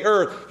destroy the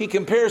earth. He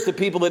compares the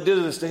people that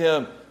did this to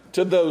him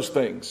to those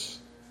things.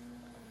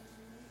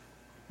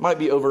 Might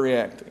be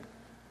overreacting.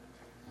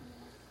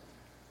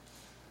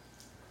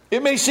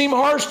 It may seem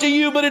harsh to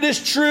you, but it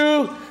is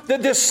true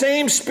that this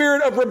same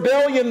spirit of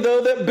rebellion,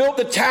 though, that built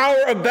the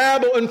Tower of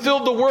Babel and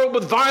filled the world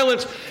with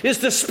violence, is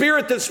the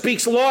spirit that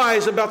speaks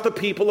lies about the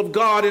people of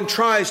God and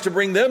tries to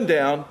bring them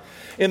down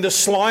in the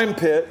slime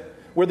pit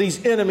where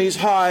these enemies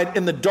hide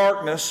in the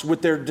darkness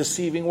with their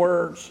deceiving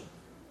words.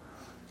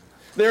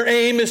 Their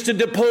aim is to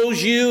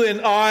depose you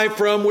and I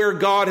from where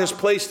God has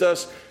placed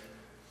us,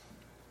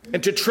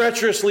 and to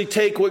treacherously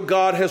take what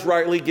God has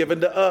rightly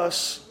given to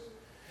us.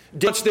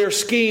 It's their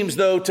schemes,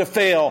 though, to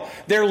fail,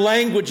 their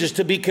languages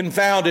to be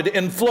confounded,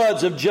 and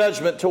floods of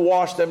judgment to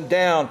wash them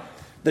down.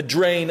 The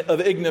drain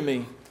of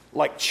ignominy,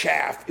 like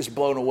chaff, is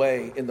blown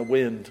away in the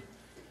wind.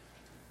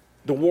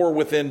 The war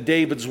within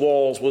David's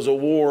walls was a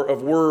war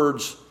of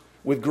words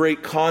with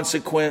great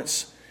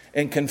consequence,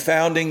 and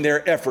confounding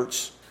their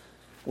efforts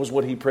was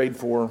what he prayed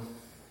for.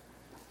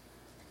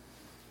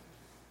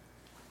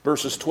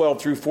 Verses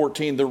 12 through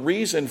 14, the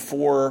reason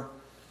for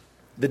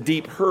the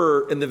deep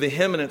hurt and the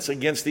vehemence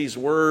against these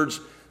words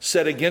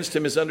said against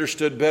him is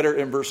understood better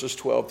in verses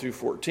 12 through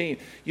 14.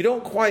 You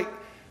don't quite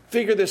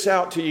figure this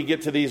out till you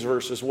get to these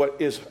verses, what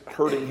is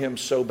hurting him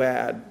so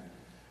bad.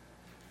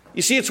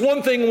 You see, it's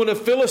one thing when a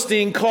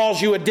Philistine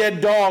calls you a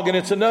dead dog, and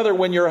it's another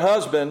when your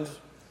husband,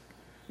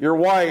 your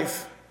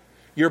wife,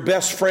 your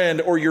best friend,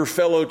 or your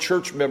fellow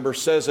church member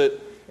says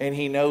it and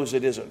he knows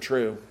it isn't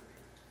true.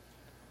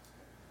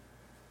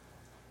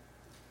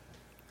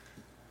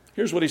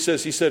 Here's what he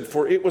says. He said,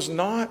 "For it was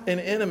not an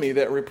enemy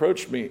that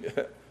reproached me,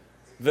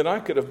 then I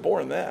could have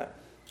borne that."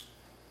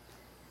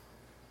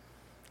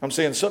 I'm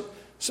saying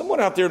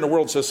someone out there in the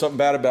world says something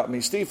bad about me.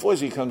 Steve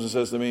Floisy comes and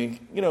says to me,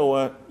 "You know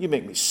what? You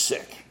make me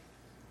sick."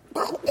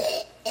 You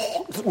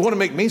want to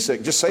make me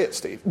sick? Just say it,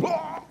 Steve.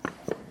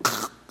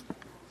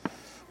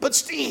 "But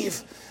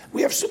Steve,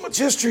 we have so much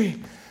history,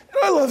 and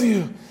I love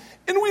you,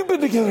 and we've been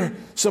together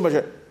so much.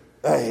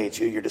 I hate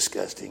you. You're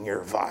disgusting.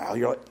 You're vile."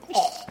 You're like,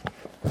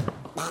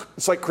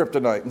 it's like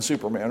kryptonite and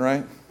Superman,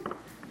 right?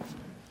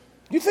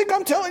 You think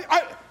I'm telling you?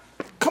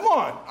 Come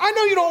on. I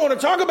know you don't want to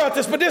talk about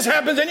this, but this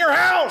happens in your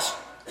house.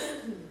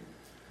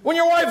 When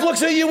your wife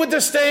looks at you with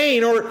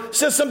disdain or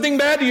says something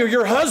bad to you,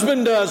 your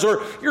husband does,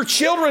 or your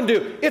children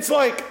do, it's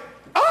like,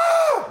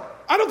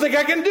 I don't think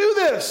I can do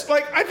this.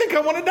 Like, I think I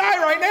want to die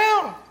right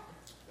now.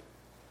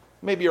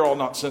 Maybe you're all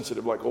not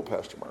sensitive like old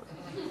Pastor Mark.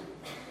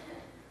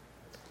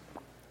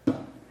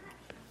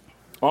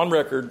 On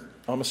record,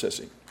 I'm a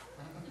sissy.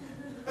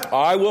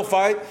 I will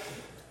fight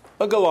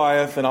a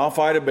Goliath and I'll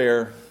fight a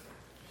bear.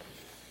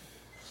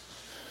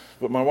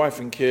 But my wife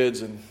and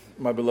kids and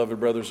my beloved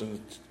brothers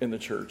in the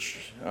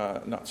church,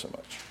 not so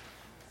much.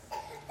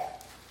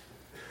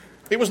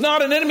 It was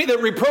not an enemy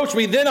that reproached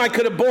me, then I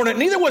could have borne it.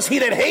 Neither was he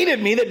that hated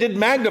me, that did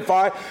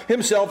magnify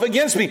himself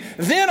against me.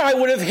 Then I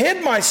would have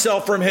hid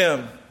myself from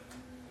him.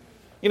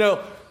 You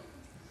know,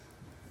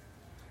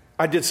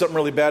 I did something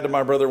really bad to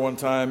my brother one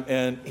time,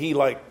 and he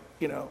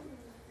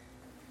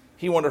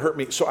he wanted to hurt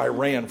me, so I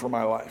ran for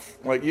my life.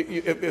 Like,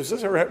 has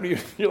this ever happened to you?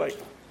 You're like,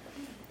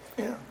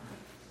 yeah.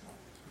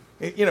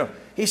 You know,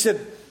 he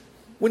said,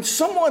 when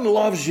someone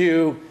loves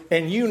you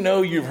and you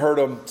know you've hurt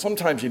them,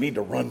 sometimes you need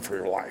to run for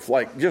your life.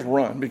 Like, just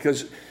run,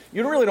 because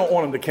you really don't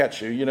want them to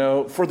catch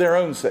you, for their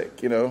own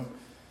sake,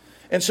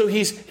 And so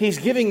he's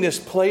giving this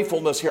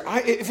playfulness here.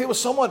 If it was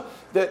someone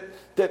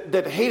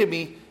that hated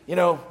me,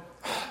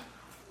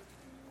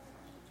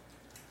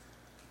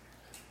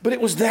 but it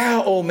was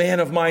thou, O man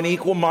of mine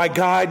equal, my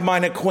guide,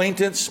 mine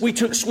acquaintance. We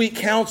took sweet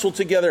counsel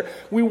together.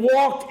 We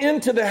walked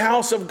into the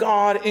house of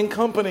God in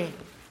company.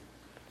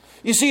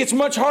 You see, it's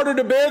much harder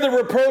to bear the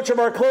reproach of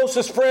our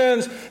closest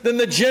friends than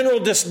the general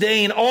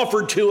disdain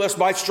offered to us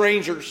by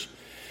strangers,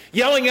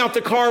 yelling out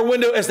the car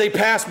window as they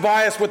pass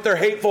by us with their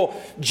hateful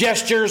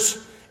gestures.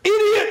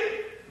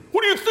 "Idiot!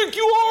 What do you think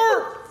you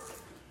are?"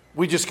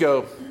 We just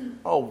go,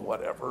 "Oh,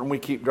 whatever," and we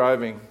keep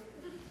driving.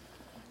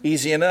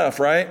 Easy enough,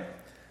 right?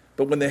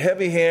 But when the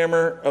heavy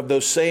hammer of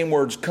those same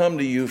words come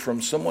to you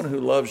from someone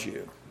who loves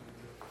you,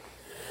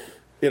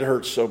 it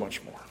hurts so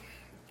much more.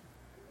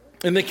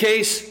 In the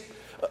case,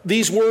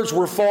 these words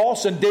were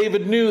false, and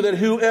David knew that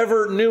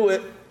whoever knew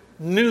it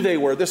knew they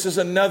were. This is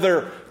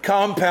another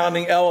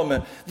compounding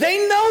element.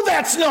 They know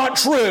that's not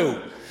true.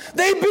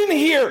 They've been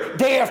here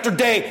day after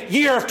day,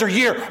 year after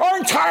year, our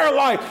entire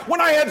life, when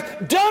I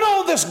have done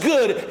all this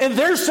good, and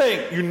they're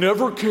saying, "You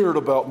never cared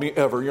about me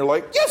ever." And you're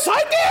like, "Yes,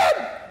 I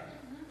did."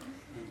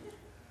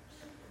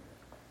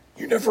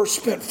 You never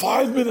spent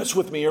 5 minutes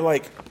with me. You're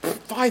like,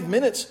 5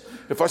 minutes?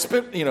 If I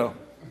spent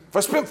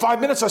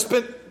 5 minutes, I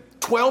spent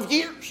 12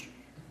 years.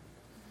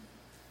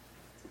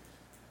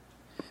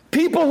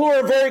 People who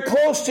are very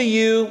close to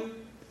you,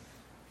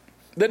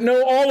 that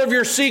know all of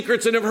your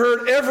secrets and have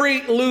heard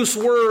every loose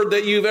word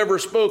that you've ever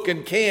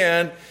spoken,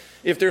 can,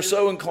 if they're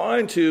so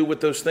inclined to, with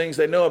those things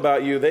they know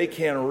about you, they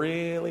can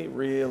really,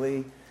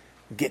 really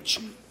get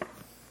you.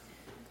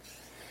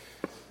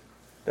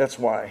 That's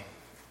why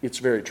it's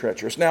very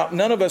treacherous. Now,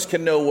 none of us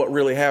can know what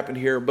really happened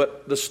here,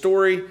 but there's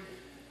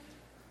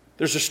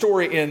a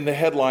story in the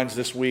headlines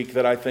this week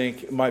that I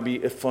think might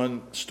be a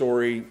fun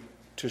story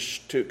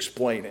to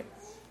explain it.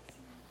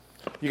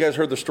 You guys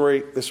heard the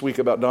story this week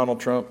about Donald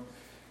Trump?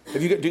 Do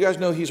you guys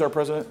know he's our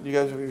president?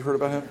 Have you heard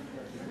about him?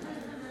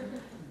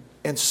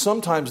 And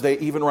sometimes they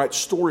even write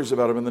stories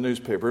about him in the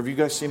newspaper. Have you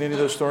guys seen any of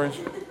those stories?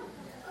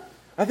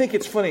 I think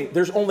it's funny.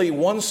 There's only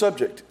one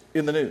subject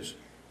in the news.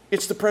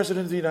 It's the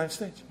president of the United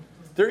States.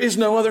 There is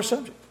no other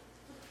subject.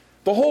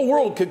 The whole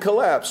world could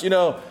collapse, and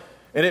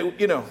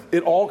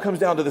it all comes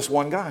down to this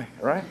one guy,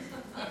 right?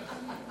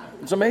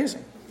 It's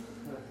amazing.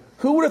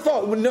 Who would have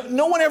thought?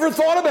 No one ever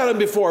thought about him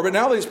before, but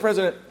now that he's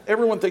president,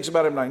 everyone thinks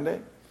about him night and day.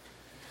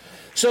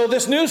 So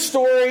this news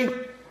story,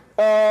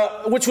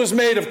 which was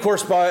made, of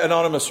course, by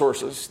anonymous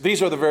sources.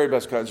 These are the very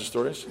best kinds of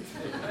stories.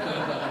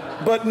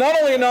 But not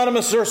only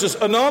anonymous sources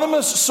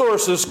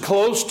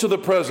close to the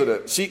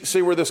president.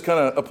 See where this kind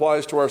of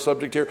applies to our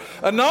subject here?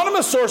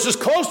 Anonymous sources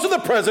close to the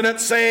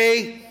president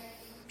say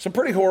some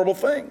pretty horrible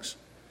things.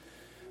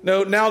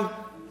 Now,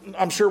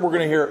 I'm sure we're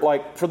going to hear it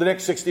like for the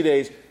next 60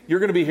 days. You're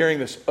going to be hearing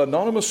this.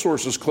 Anonymous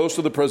sources close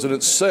to the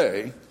president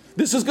say,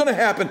 this is going to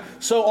happen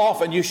so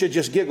often you should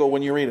just giggle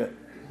when you read it.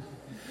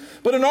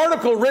 But an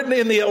article written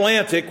in The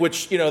Atlantic,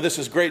 which, this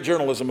is great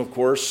journalism, of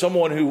course,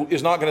 someone who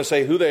is not going to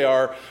say who they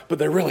are, but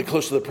they're really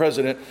close to the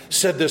president,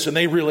 said this and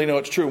they really know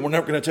it's true. We're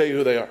never going to tell you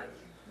who they are.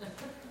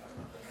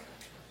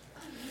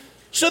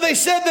 So they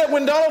said that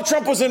when Donald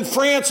Trump was in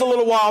France a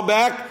little while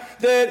back,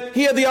 that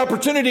he had the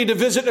opportunity to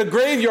visit a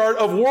graveyard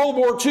of World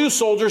War II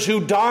soldiers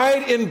who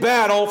died in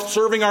battle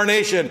serving our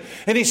nation.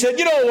 And he said,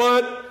 you know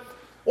what?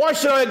 Why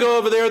should I go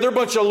over there? They're a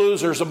bunch of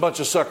losers, a bunch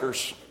of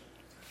suckers.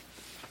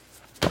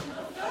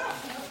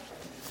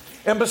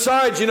 And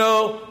besides,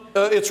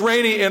 it's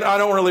rainy and I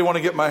don't really want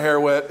to get my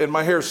hair wet. And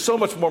my hair is so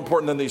much more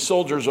important than these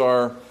soldiers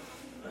are.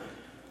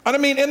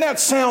 And that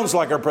sounds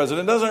like our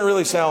president. It doesn't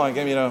really sound like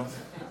him,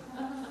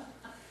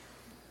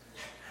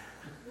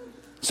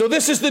 So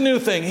this is the new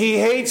thing. He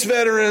hates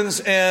veterans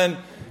and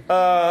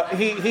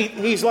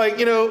he's like,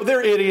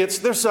 they're idiots.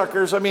 They're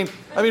suckers. I mean,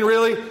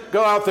 really?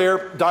 Go out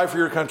there, die for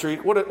your country.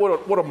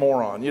 What a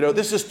moron.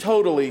 This is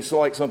totally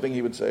like something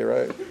he would say,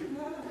 right?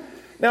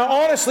 Now,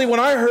 honestly, when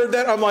I heard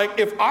that, I'm like,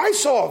 if I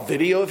saw a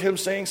video of him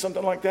saying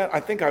something like that,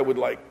 I think I would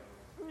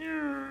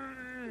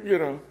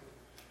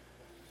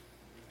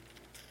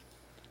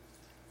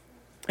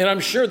And I'm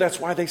sure that's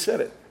why they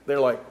said it.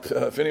 They're like,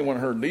 if anyone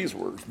heard these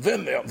words,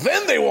 then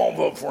they won't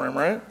vote for him,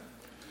 right?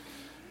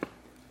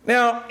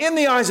 Now, in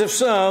the eyes of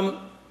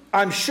some,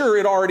 I'm sure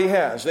it already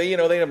has. They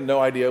have no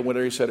idea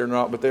whether he said it or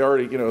not, but they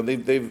already,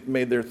 they've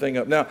made their thing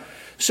up. Now,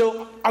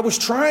 so I was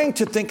trying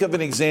to think of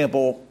an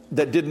example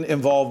that didn't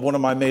involve one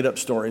of my made-up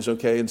stories,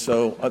 okay? And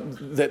so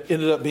that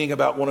ended up being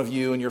about one of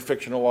you and your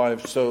fictional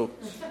lives. So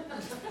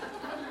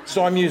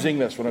I'm using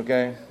this one,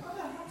 okay?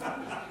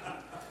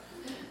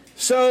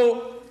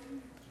 So,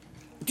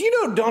 do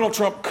you know Donald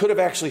Trump could have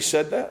actually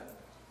said that?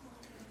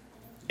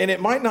 And it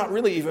might not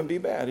really even be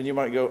bad. And you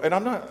might go, and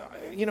I'm not,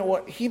 you know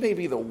what? He may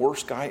be the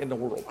worst guy in the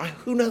world.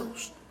 Who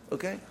knows,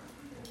 okay?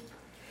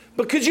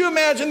 But could you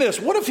imagine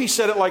this? What if he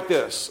said it like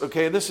this?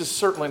 Okay, this is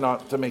certainly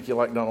not to make you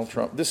like Donald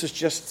Trump. This is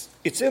just,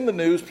 it's in the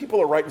news. People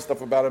are writing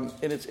stuff about him,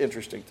 and it's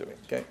interesting to me,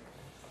 okay?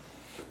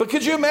 But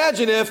could you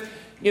imagine if,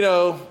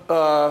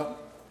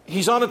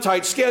 he's on a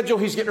tight schedule.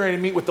 He's getting ready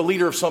to meet with the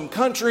leader of some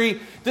country.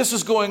 This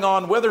is going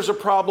on. Weather's a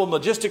problem.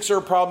 Logistics are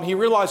a problem. He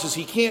realizes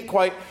he can't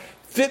quite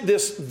fit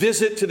this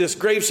visit to this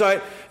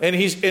gravesite.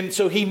 And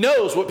so he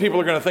knows what people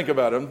are going to think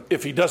about him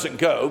if he doesn't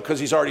go, because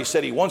he's already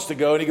said he wants to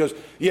go. And he goes,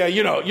 yeah,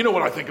 you know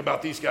what I think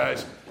about these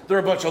guys. They're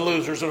a bunch of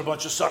losers and a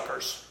bunch of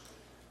suckers.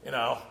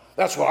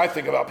 That's what I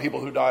think about people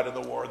who died in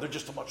the war. They're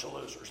just a bunch of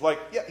losers.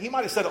 He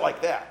might have said it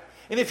like that.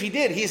 And if he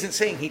did, he isn't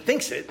saying he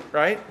thinks it,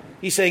 right?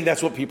 He's saying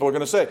that's what people are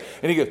going to say.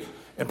 And he goes,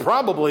 and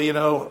probably,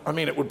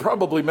 it would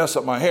probably mess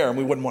up my hair, and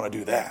we wouldn't want to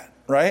do that,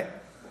 right?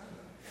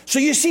 So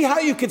you see how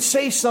you could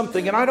say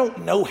something, and I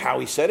don't know how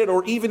he said it,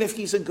 or even if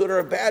he's a good or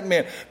a bad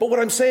man. But what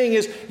I'm saying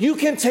is, you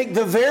can take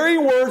the very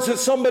words that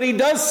somebody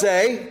does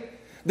say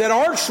that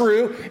are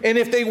true, and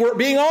if they were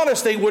being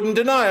honest, they wouldn't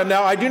deny them.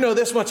 Now, I do know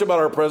this much about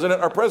our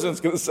president. Our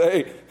president's going to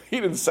say, he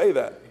didn't say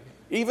that,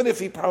 even if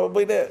he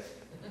probably did.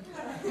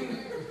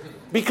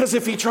 Because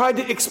if he tried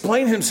to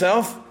explain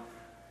himself,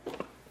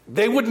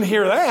 they wouldn't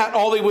hear that.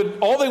 All they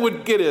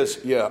would get is,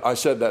 yeah, I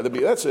said that.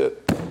 That's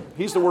it.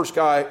 He's the worst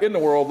guy in the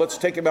world. Let's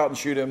take him out and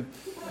shoot him.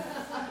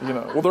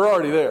 Well, they're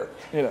already there.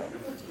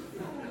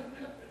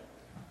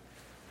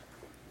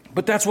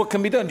 But that's what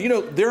can be done. Do you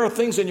know, there are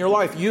things in your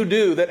life you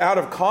do that out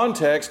of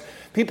context,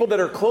 people that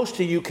are close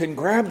to you can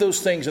grab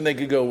those things and they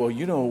could go, well,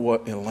 you know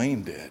what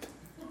Elaine did.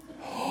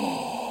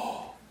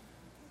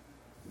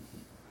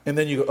 And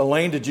then you go,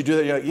 Elaine, did you do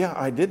that? You're like, yeah,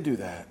 I did do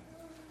that.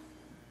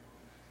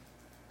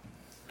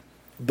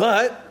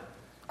 But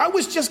I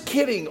was just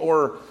kidding,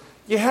 or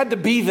you had to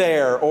be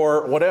there,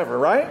 or whatever,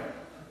 right?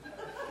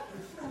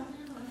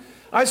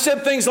 I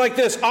said things like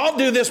this. I'll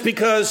do this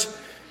because,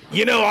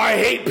 I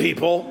hate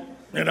people,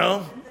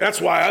 That's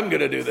why I'm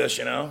going to do this,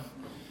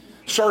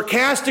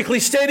 Sarcastically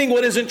stating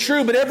what isn't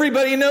true, but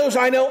everybody knows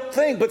I don't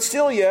think. But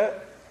still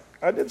yet,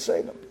 I did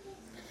say them.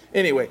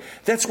 Anyway,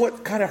 that's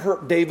what kind of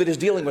hurt David is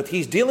dealing with.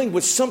 He's dealing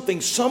with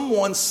something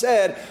someone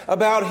said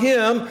about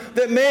him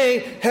that may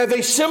have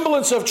a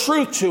semblance of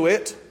truth to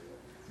it,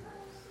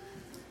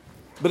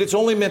 but it's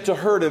only meant to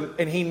hurt him.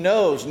 And he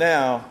knows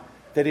now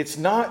that it's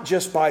not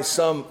just by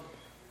someone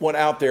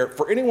out there.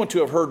 For anyone to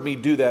have heard me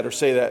do that or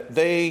say that,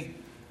 they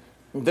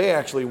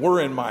actually were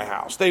in my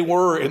house. They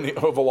were in the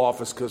Oval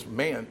Office because,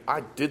 man,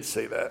 I did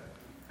say that.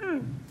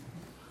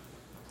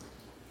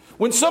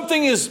 When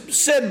something is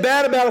said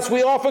bad about us,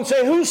 we often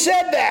say, who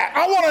said that?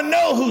 I want to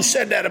know who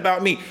said that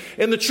about me.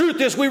 And the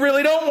truth is, we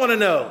really don't want to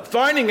know.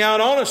 Finding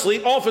out,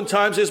 honestly,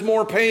 oftentimes is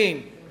more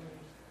pain.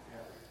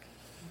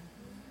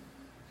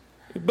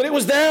 But it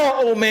was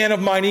thou, O man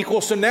of mine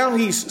equal. So now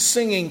he's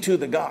singing to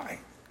the guy.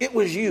 It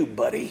was you,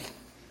 buddy.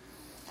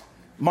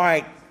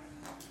 My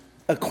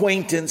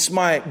acquaintance,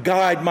 my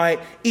guide, my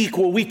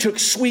equal. We took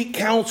sweet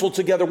counsel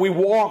together. We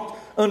walked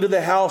under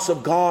the house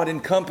of God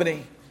in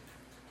company.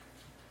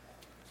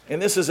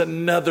 And this is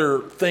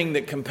another thing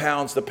that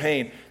compounds the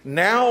pain.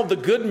 Now the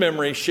good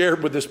memories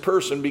shared with this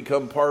person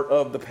become part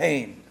of the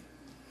pain.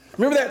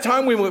 Remember that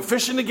time we went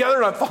fishing together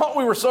and I thought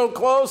we were so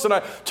close and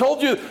I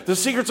told you the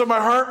secrets of my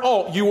heart?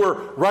 Oh, you were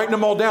writing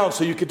them all down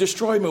so you could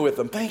destroy me with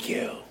them. Thank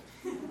you.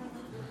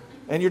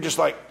 And you're just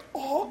like,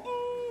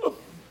 oh.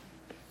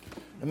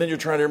 And then you're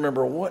trying to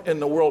remember what in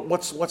the world,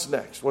 what's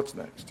next? What's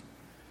next?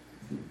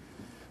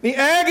 The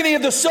agony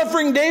of the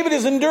suffering David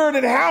has endured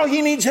and how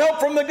he needs help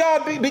from the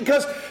God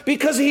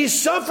because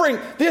he's suffering.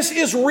 This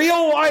is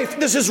real life.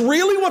 This is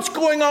really what's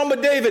going on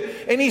with David,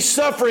 and he's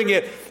suffering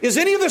it. Does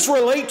any of this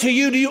relate to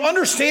you? Do you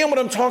understand what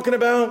I'm talking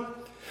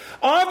about?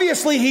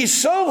 Obviously, he's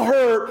so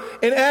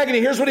hurt in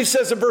agony. Here's what he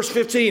says in verse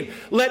 15.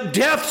 Let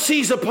death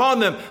seize upon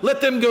them. Let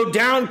them go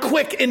down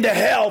quick into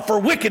hell, for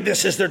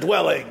wickedness is their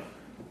dwelling.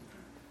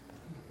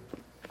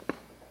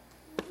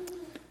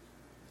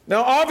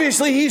 Now,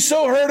 obviously, he's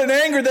so hurt and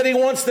angered that he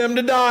wants them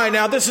to die.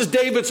 Now, this is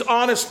David's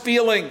honest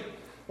feeling.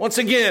 Once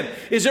again,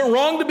 is it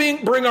wrong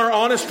to bring our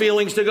honest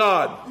feelings to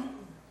God?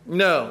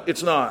 No,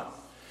 it's not.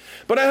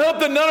 But I hope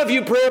that none of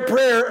you pray a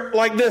prayer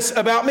like this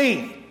about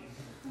me.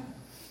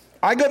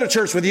 I go to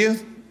church with you.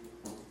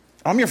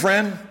 I'm your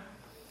friend.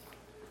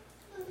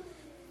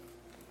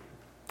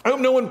 I hope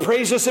no one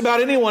prays this about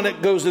anyone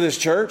that goes to this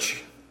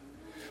church.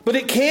 But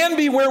it can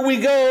be where we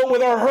go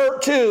with our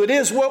hurt too. It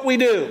is what we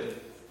do.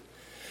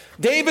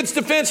 David's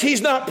defense,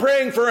 he's not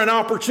praying for an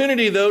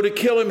opportunity, though, to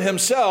kill him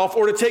himself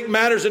or to take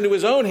matters into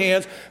his own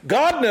hands.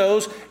 God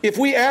knows if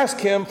we ask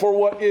him for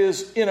what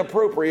is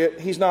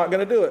inappropriate, he's not going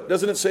to do it.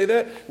 Doesn't it say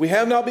that? We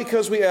have not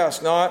because we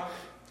ask not,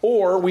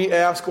 or we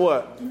ask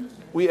what?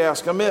 We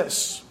ask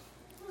amiss.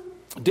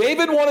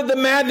 David wanted the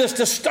madness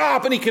to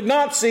stop, and he could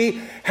not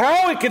see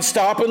how it could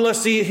stop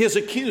unless his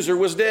accuser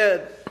was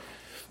dead.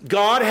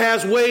 God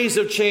has ways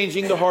of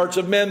changing the hearts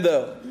of men,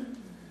 though,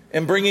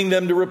 and bringing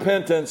them to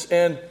repentance,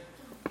 and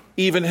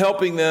even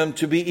helping them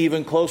to be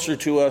even closer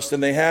to us than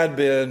they had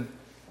been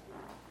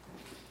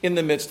in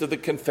the midst of the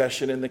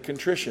confession and the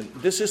contrition.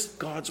 This is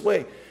God's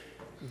way.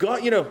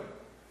 God,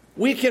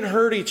 we can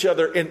hurt each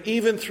other, and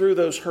even through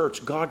those hurts,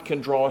 God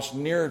can draw us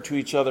nearer to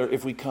each other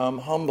if we come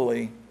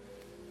humbly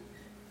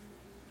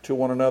to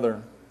one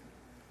another.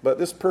 But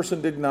this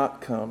person did not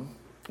come.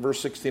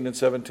 Verse 16 and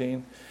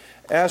 17.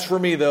 As for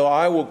me, though,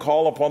 I will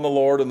call upon the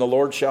Lord, and the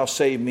Lord shall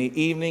save me.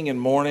 Evening and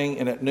morning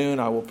and at noon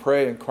I will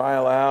pray and cry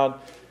aloud,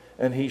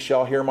 and he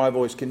shall hear my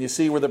voice. Can you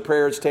see where the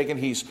prayer is taken?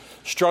 He's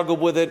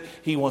struggled with it.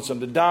 He wants him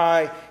to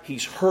die.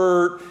 He's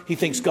hurt. He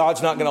thinks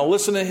God's not going to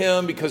listen to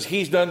him because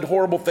he's done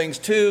horrible things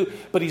too.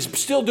 But he's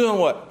still doing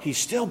what? He's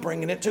still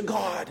bringing it to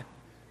God.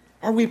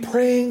 Are we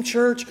praying,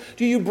 church?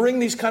 Do you bring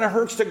these kind of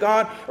hurts to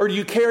God, or do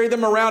you carry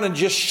them around and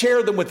just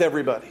share them with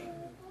everybody?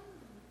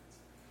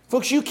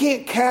 Folks, you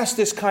can't cast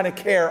this kind of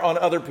care on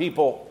other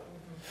people,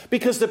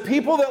 because the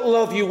people that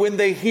love you, when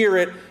they hear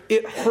it,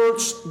 it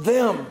hurts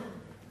them.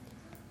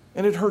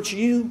 And it hurts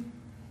you.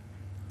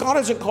 God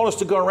hasn't called us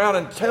to go around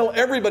and tell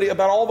everybody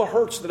about all the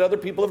hurts that other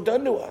people have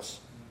done to us.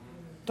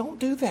 Don't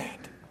do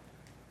that.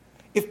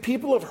 If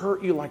people have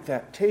hurt you like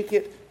that, take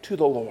it to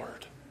the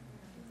Lord.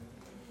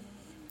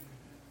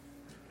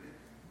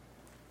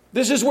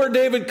 This is where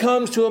David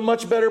comes to a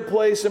much better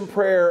place in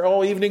prayer.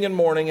 Oh, evening and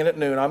morning and at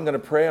noon. I'm going to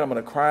pray and I'm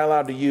going to cry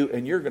aloud to you,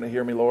 and you're going to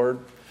hear me, Lord.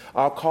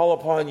 I'll call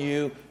upon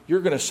you.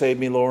 You're going to save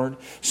me, Lord.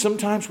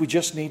 Sometimes we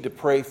just need to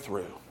pray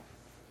through.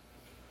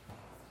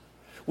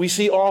 We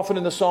see often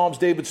in the Psalms,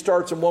 David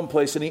starts in one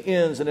place and he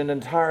ends in an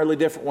entirely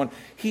different one.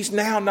 He's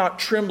now not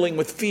trembling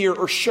with fear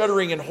or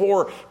shuddering in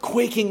horror,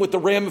 quaking with the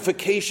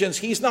ramifications.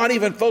 He's not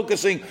even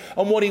focusing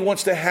on what he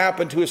wants to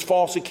happen to his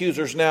false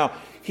accusers now.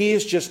 He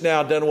has just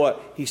now done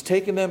what? He's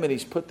taken them and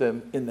he's put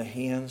them in the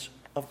hands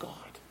of God.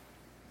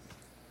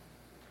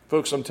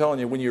 Folks, I'm telling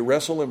you, when you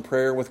wrestle in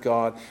prayer with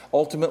God,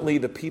 ultimately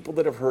the people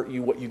that have hurt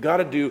you, what you got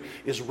to do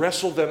is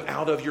wrestle them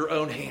out of your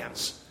own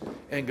hands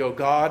and go,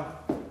 God,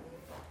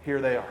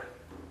 here they are.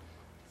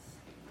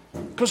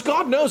 Because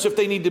God knows if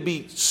they need to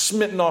be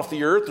smitten off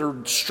the earth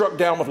or struck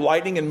down with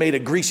lightning and made a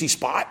greasy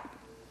spot.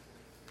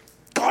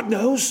 God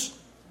knows.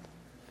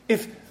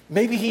 If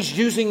maybe He's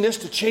using this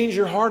to change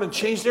your heart and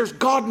change theirs,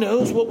 God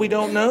knows what we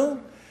don't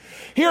know.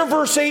 Here in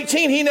verse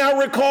 18, he now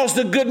recalls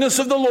the goodness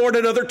of the Lord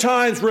at other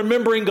times,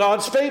 remembering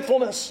God's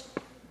faithfulness.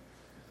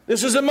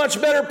 This is a much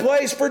better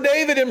place for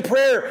David in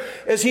prayer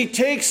as he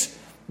takes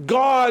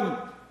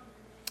God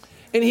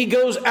and he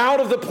goes out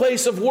of the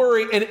place of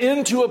worry and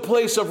into a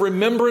place of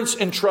remembrance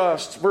and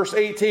trust. Verse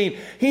 18,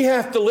 He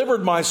hath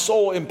delivered my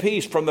soul in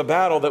peace from the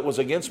battle that was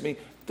against me.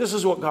 This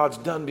is what God's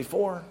done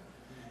before.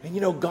 And you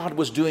know, God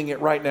was doing it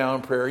right now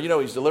in prayer. You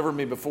know, He's delivered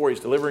me before. He's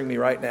delivering me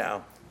right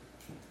now.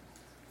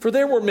 For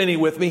there were many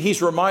with me.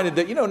 He's reminded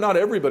that, not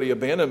everybody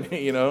abandoned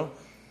me,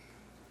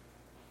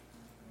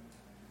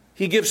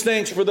 He gives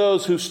thanks for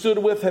those who stood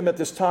with him at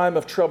this time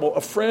of trouble.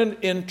 A friend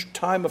in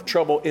time of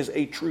trouble is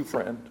a true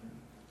friend.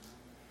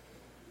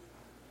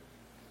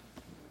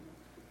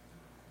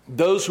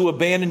 Those who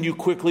abandon you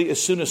quickly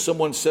as soon as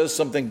someone says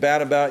something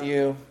bad about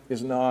you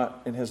is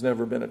not and has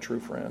never been a true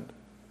friend.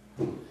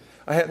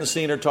 I hadn't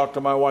seen her talk to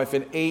my wife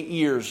in 8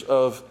 years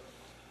of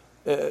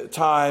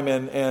time,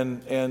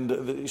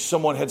 and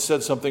someone had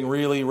said something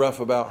really rough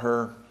about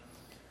her.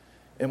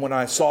 And when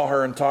I saw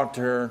her and talked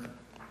to her,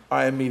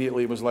 I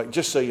immediately was like,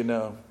 just so you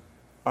know,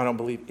 I don't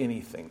believe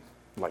anything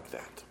like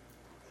that.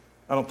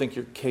 I don't think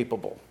you're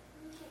capable.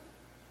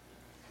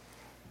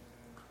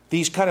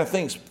 These kind of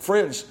things,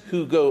 friends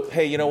who go,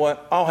 hey, you know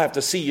what? I'll have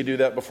to see you do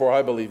that before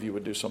I believe you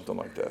would do something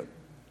like that.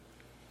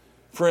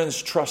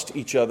 Friends trust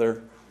each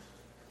other.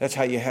 That's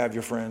how you have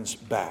your friends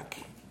back.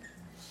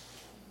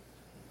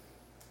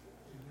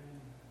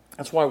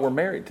 That's why we're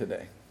married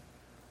today.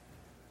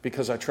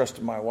 Because I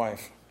trusted my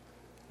wife.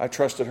 I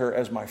trusted her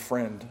as my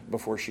friend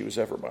before she was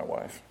ever my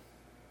wife.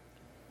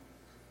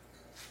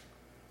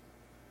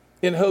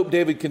 In hope,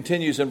 David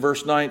continues in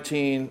verse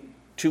 19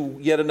 to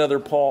yet another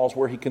pause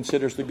where he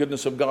considers the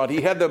goodness of God.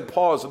 He had them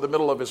pause in the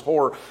middle of his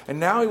horror, and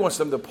now he wants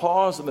them to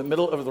pause in the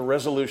middle of the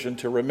resolution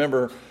to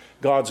remember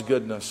God's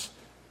goodness.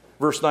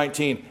 Verse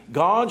 19,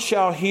 God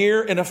shall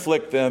hear and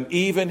afflict them,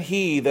 even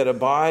he that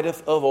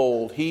abideth of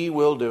old. He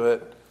will do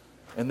it.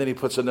 And then he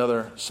puts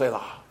another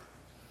Selah.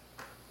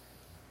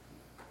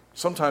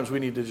 Sometimes we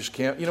need to just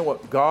camp. You know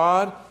what?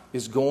 God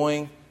is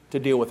going to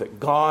deal with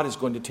it. God is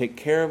going to take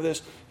care of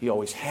this. He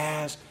always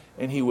has,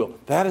 and He will.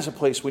 That is a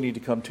place we need to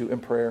come to in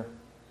prayer.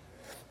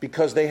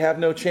 Because they have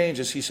no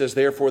changes, he says,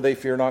 therefore they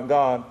fear not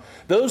God.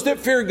 Those that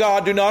fear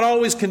God do not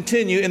always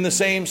continue in the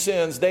same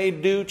sins. They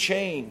do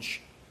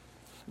change.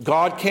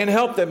 God can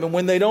help them, and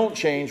when they don't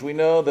change, we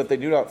know that they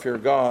do not fear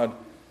God,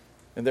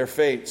 and their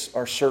fates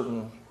are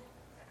certain.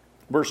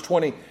 Verse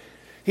 20,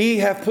 He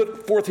hath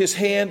put forth His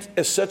hand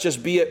as such as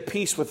be at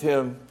peace with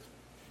him.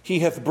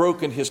 He hath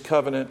broken His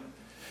covenant.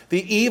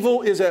 The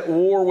evil is at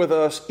war with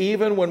us,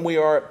 even when we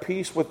are at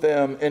peace with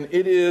them, and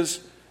it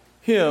is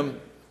him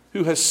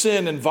who has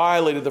sinned and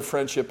violated the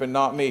friendship and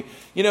not me.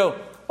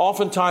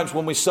 Oftentimes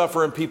when we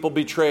suffer and people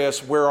betray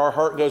us, where our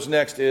heart goes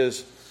next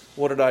is,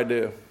 what did I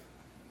do?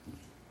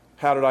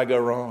 How did I go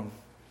wrong?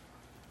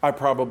 I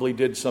probably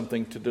did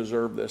something to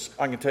deserve this.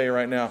 I can tell you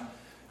right now,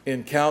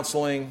 in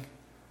counseling,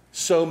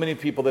 so many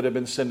people that have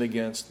been sinned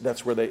against,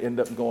 that's where they end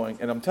up going.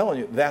 And I'm telling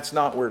you, that's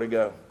not where to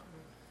go.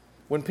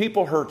 When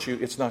people hurt you,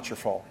 it's not your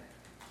fault.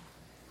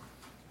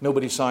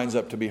 Nobody signs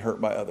up to be hurt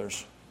by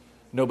others.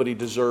 Nobody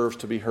deserves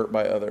to be hurt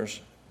by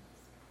others.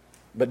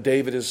 But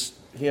David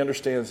he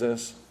understands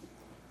this.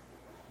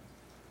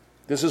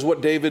 This is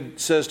what David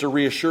says to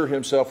reassure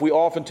himself. We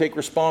often take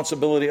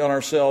responsibility on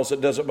ourselves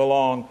that doesn't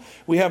belong.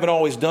 We haven't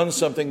always done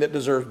something that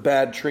deserves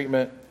bad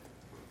treatment.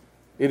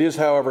 It is,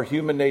 however,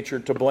 human nature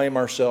to blame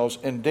ourselves.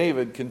 And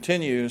David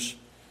continues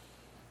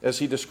as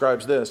he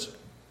describes this.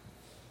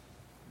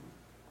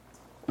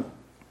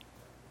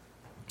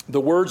 The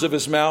words of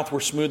his mouth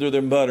were smoother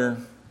than butter,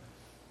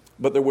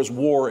 but there was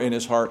war in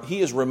his heart.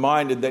 He is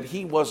reminded that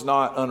he was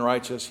not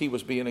unrighteous. He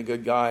was being a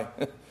good guy.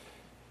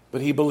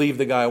 But he believed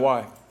the guy.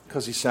 Why?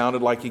 Because he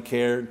sounded like he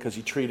cared, because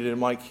he treated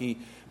him like he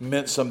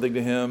meant something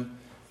to him.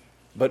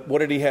 But what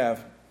did he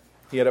have?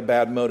 He had a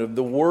bad motive.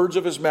 The words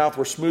of his mouth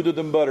were smoother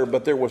than butter,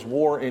 but there was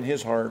war in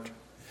his heart.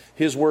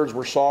 His words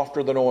were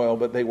softer than oil,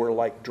 but they were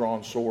like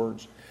drawn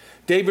swords.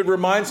 David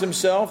reminds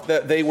himself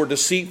that they were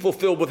deceitful,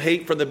 filled with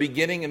hate from the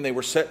beginning, and they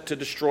were set to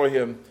destroy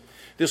him.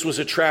 This was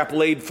a trap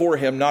laid for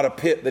him, not a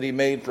pit that he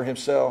made for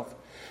himself.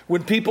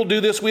 When people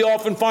do this, we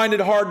often find it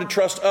hard to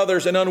trust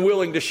others and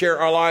unwilling to share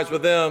our lives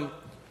with them.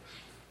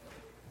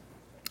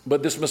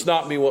 But this must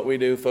not be what we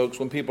do, folks.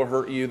 When people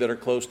hurt you that are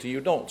close to you,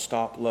 don't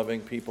stop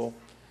loving people.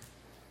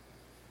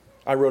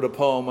 I wrote a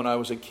poem when I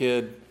was a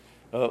kid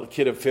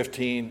of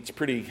 15. It's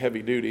pretty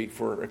heavy duty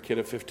for a kid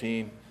of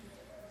 15.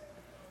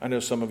 I know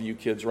some of you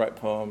kids write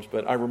poems,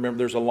 but I remember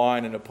there's a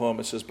line in a poem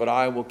that says, "But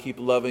I will keep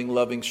loving,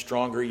 loving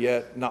stronger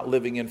yet, not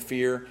living in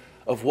fear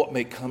of what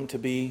may come to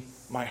be.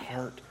 My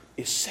heart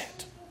is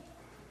set."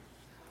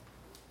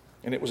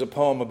 And it was a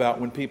poem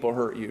about when people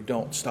hurt you,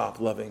 don't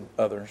stop loving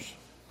others.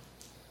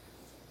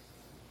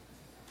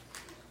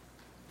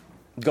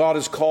 God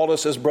has called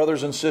us as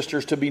brothers and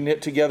sisters to be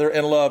knit together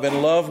in love,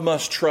 and love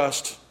must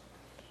trust.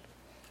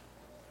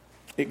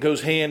 It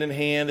goes hand in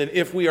hand, and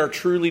if we are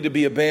truly to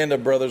be a band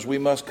of brothers, we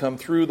must come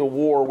through the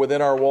war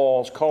within our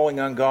walls,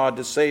 calling on God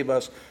to save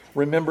us,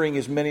 remembering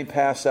His many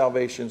past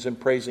salvations and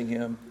praising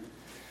Him.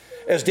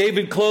 As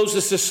David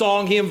closes this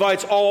song, he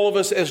invites all of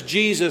us, as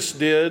Jesus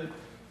did,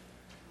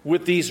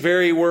 with these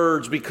very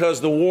words,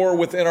 because the war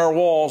within our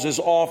walls is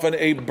often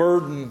a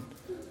burden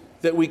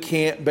that we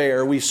can't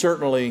bear. We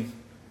certainly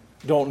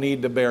don't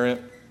need to bear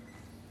it.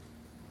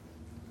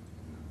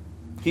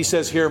 He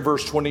says here in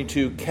verse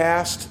 22,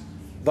 "Cast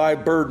thy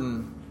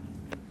burden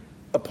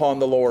upon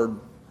the Lord,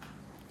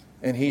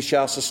 and He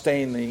shall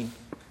sustain thee,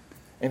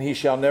 and He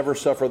shall never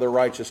suffer the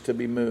righteous to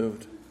be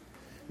moved."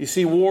 You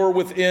see, war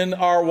within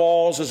our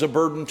walls is a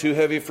burden too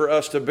heavy for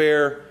us to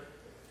bear.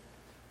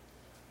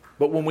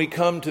 But when we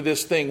come to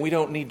this thing, we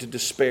don't need to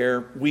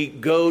despair. We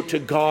go to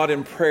God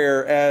in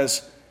prayer,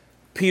 as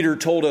Peter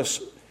told us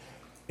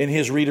in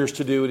his readers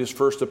to do in his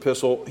first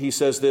epistle. He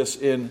says this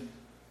in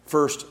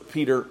 1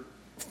 Peter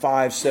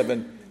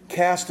 5:7,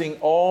 "Casting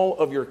all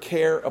of your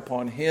care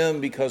upon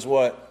Him, because"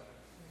 what?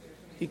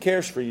 He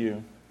cares for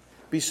you.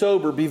 "Be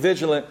sober, be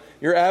vigilant.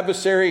 Your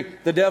adversary,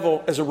 the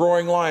devil, as a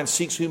roaring lion,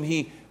 seeks whom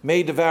he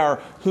may devour,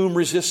 whom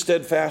resist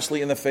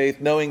steadfastly in the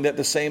faith, knowing that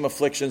the same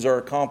afflictions are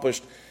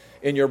accomplished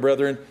in your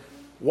brethren."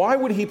 Why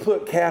would he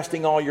put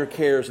casting all your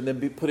cares and then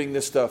be putting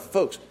this stuff?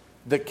 Folks,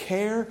 the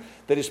care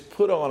that is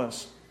put on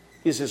us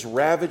is as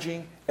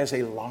ravaging as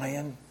a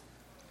lion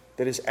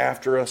that is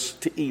after us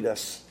to eat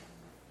us,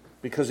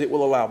 because it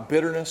will allow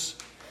bitterness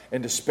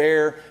and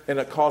despair, and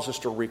it causes us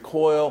to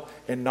recoil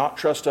and not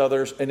trust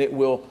others, and it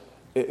will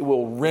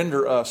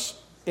render us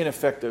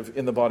ineffective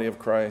in the body of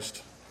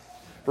Christ.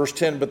 Verse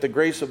 10, "But the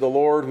grace of the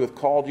Lord, who hath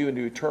called you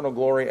into eternal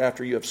glory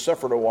after you have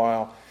suffered a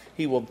while,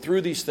 He will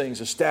through these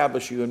things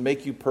establish you and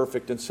make you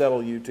perfect and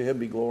settle you. To Him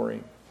be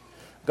glory."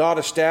 God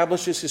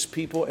establishes His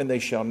people, and they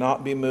shall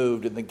not be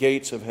moved, and the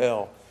gates of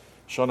hell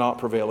shall not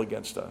prevail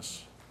against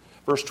us.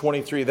 Verse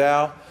 23,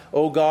 "Thou,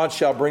 O God,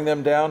 shalt bring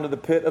them down to the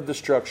pit of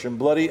destruction.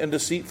 Bloody and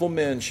deceitful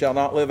men shall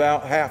not live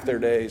out half their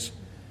days,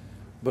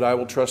 but I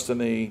will trust in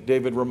Thee."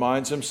 David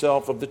reminds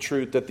himself of the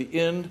truth that the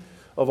end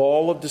of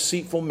all of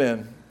deceitful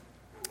men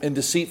and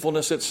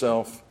deceitfulness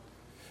itself,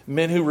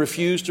 men who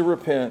refuse to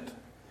repent,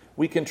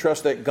 we can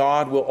trust that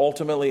God will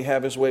ultimately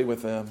have His way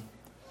with them.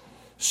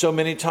 So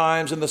many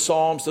times in the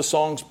Psalms, the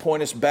songs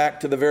point us back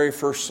to the very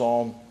first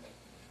Psalm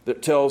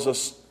that tells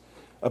us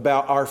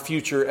about our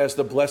future as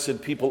the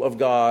blessed people of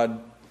God,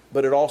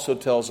 but it also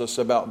tells us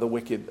about the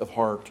wicked of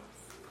heart.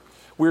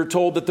 We're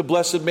told that the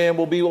blessed man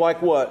will be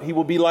like what? He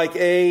will be like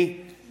a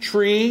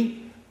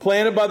tree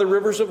planted by the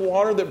rivers of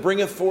water, that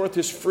bringeth forth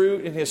his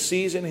fruit in his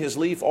season. His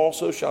leaf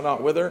also shall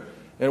not wither,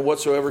 and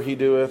whatsoever he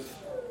doeth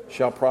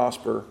shall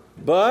prosper.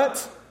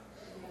 But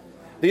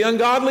the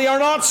ungodly are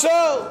not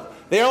so.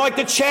 They are like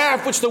the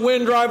chaff which the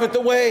wind driveth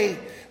away.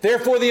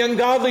 Therefore the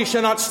ungodly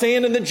shall not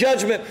stand in the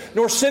judgment,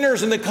 nor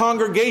sinners in the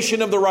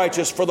congregation of the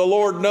righteous. For the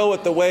Lord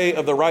knoweth the way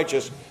of the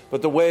righteous,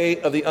 but the way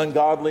of the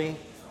ungodly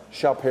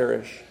shall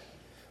perish.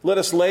 Let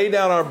us lay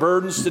down our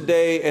burdens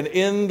today, and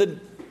in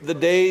the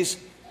days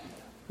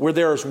where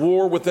there is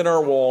war within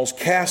our walls,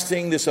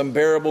 casting this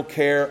unbearable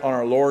care on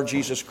our Lord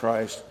Jesus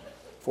Christ,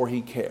 for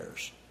He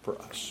cares for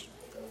us.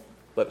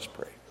 Let us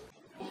pray.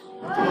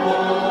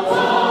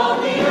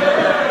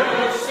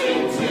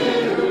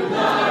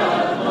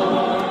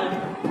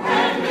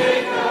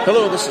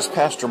 Hello, this is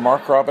Pastor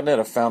Mark Robinette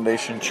of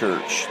Foundation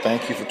Church.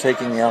 Thank you for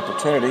taking the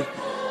opportunity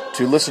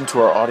to listen to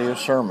our audio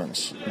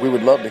sermons. We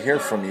would love to hear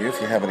from you if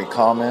you have any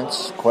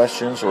comments,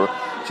 questions, or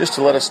just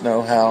to let us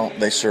know how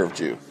they served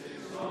you.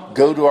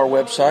 Go to our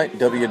website,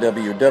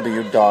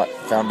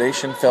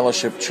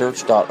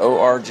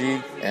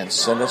 www.foundationfellowshipchurch.org, and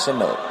send us a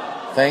note.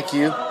 Thank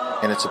you,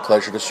 and it's a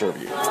pleasure to serve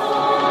you.